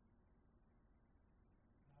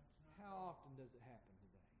 How often does it happen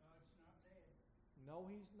today? God's not dead. No,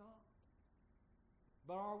 he's not.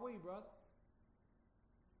 But are we, brother?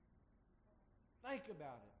 Think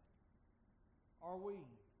about it. Are we?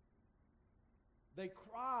 They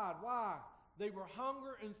cried. Why? They were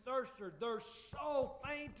hunger and thirster. Their soul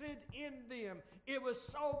fainted in them. It was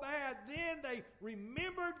so bad. Then they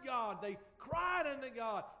remembered God. They cried unto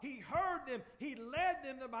God. He heard them. He led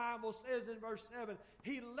them, the Bible says in verse 7.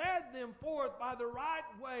 He led them forth by the right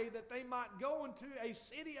way that they might go into a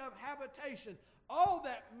city of habitation. Oh,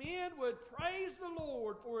 that men would praise the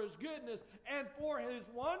Lord for His goodness and for His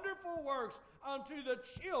wonderful works unto the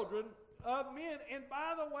children of men. And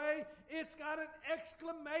by the way, it's got an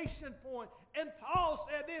exclamation point. And Paul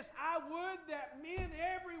said this, I would that men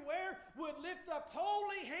everywhere would lift up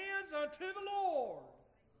holy hands unto the Lord.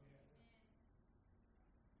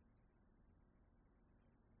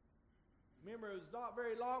 Remember, it was not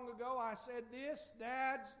very long ago I said this,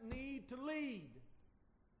 dads need to lead.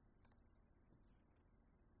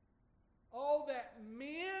 Oh, that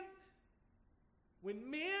men, when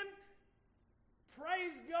men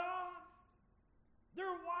praise God,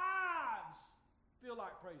 their wives feel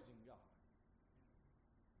like praising God.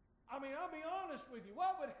 I mean, I'll be honest with you.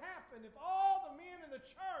 What would happen if all the men in the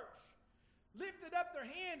church lifted up their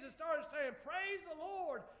hands and started saying, praise the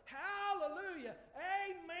Lord, hallelujah,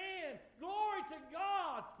 amen, glory to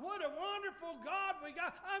God, what a wonderful God we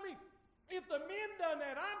got. I mean, if the men done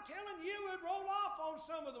that, I'm telling you, it would roll off on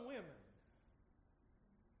some of the women.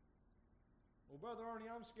 Well, Brother Ernie,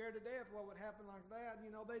 I'm scared to death what would happen like that. You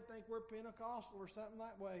know, they'd think we're Pentecostal or something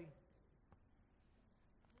that way.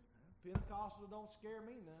 Pentecostal don't scare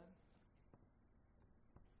me none.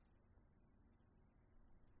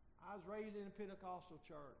 I was raised in a Pentecostal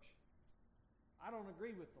church. I don't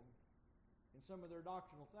agree with them in some of their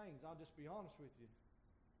doctrinal things. I'll just be honest with you.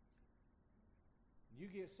 You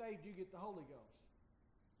get saved, you get the Holy Ghost.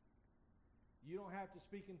 You don't have to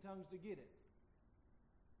speak in tongues to get it.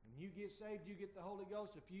 When you get saved, you get the Holy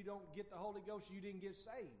Ghost. If you don't get the Holy Ghost, you didn't get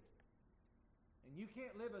saved. And you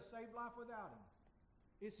can't live a saved life without Him.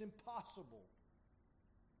 It's impossible.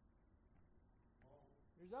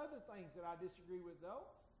 There's other things that I disagree with, though.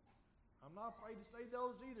 I'm not afraid to say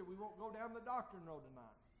those either. We won't go down the doctrine road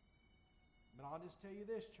tonight. But I'll just tell you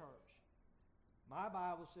this, church. My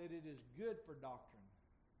Bible said it is good for doctrine.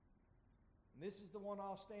 And this is the one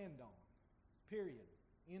I'll stand on. Period.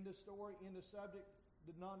 End of story, end of subject.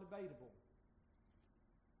 Non-debatable.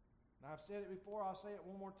 Now, I've said it before, I'll say it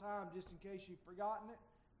one more time just in case you've forgotten it.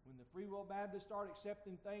 When the Free Will Baptists start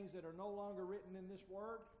accepting things that are no longer written in this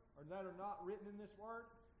Word, or that are not written in this Word,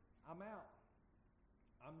 I'm out.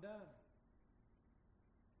 I'm done.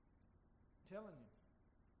 I'm telling you.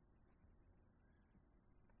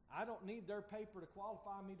 I don't need their paper to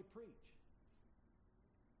qualify me to preach.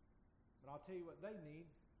 But I'll tell you what they need.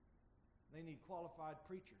 They need qualified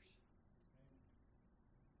preachers.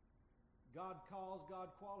 God calls, God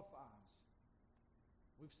qualifies.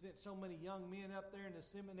 We've sent so many young men up there in the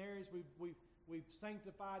seminaries. We've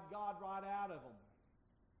sanctified God right out of them.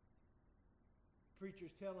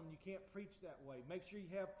 Preachers tell them you can't preach that way. Make sure you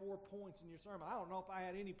have 4 points in your sermon. I don't know if I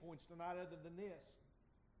had any points tonight other than this.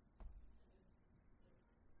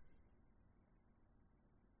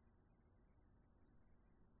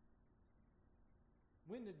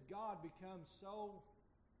 When did God become so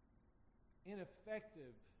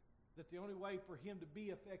ineffective that the only way for Him to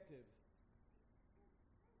be effective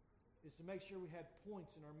is to make sure we had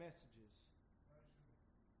points in our messages?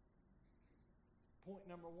 Point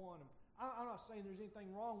number one. I'm not saying there's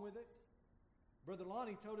anything wrong with it. Brother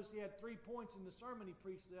Lonnie told us he had 3 points in the sermon he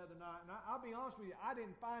preached the other night. And I'll be honest with you, I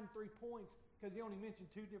didn't find 3 points because he only mentioned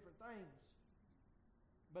 2 different things.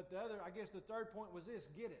 But I guess the third point was this: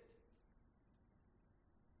 get it.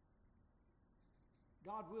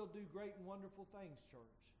 God will do great and wonderful things,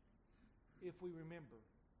 church, if we remember.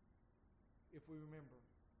 If we remember.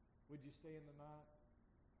 Would you stand tonight?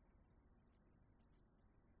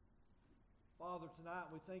 Father, tonight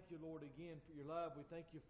we thank you, Lord, again for your love. We thank you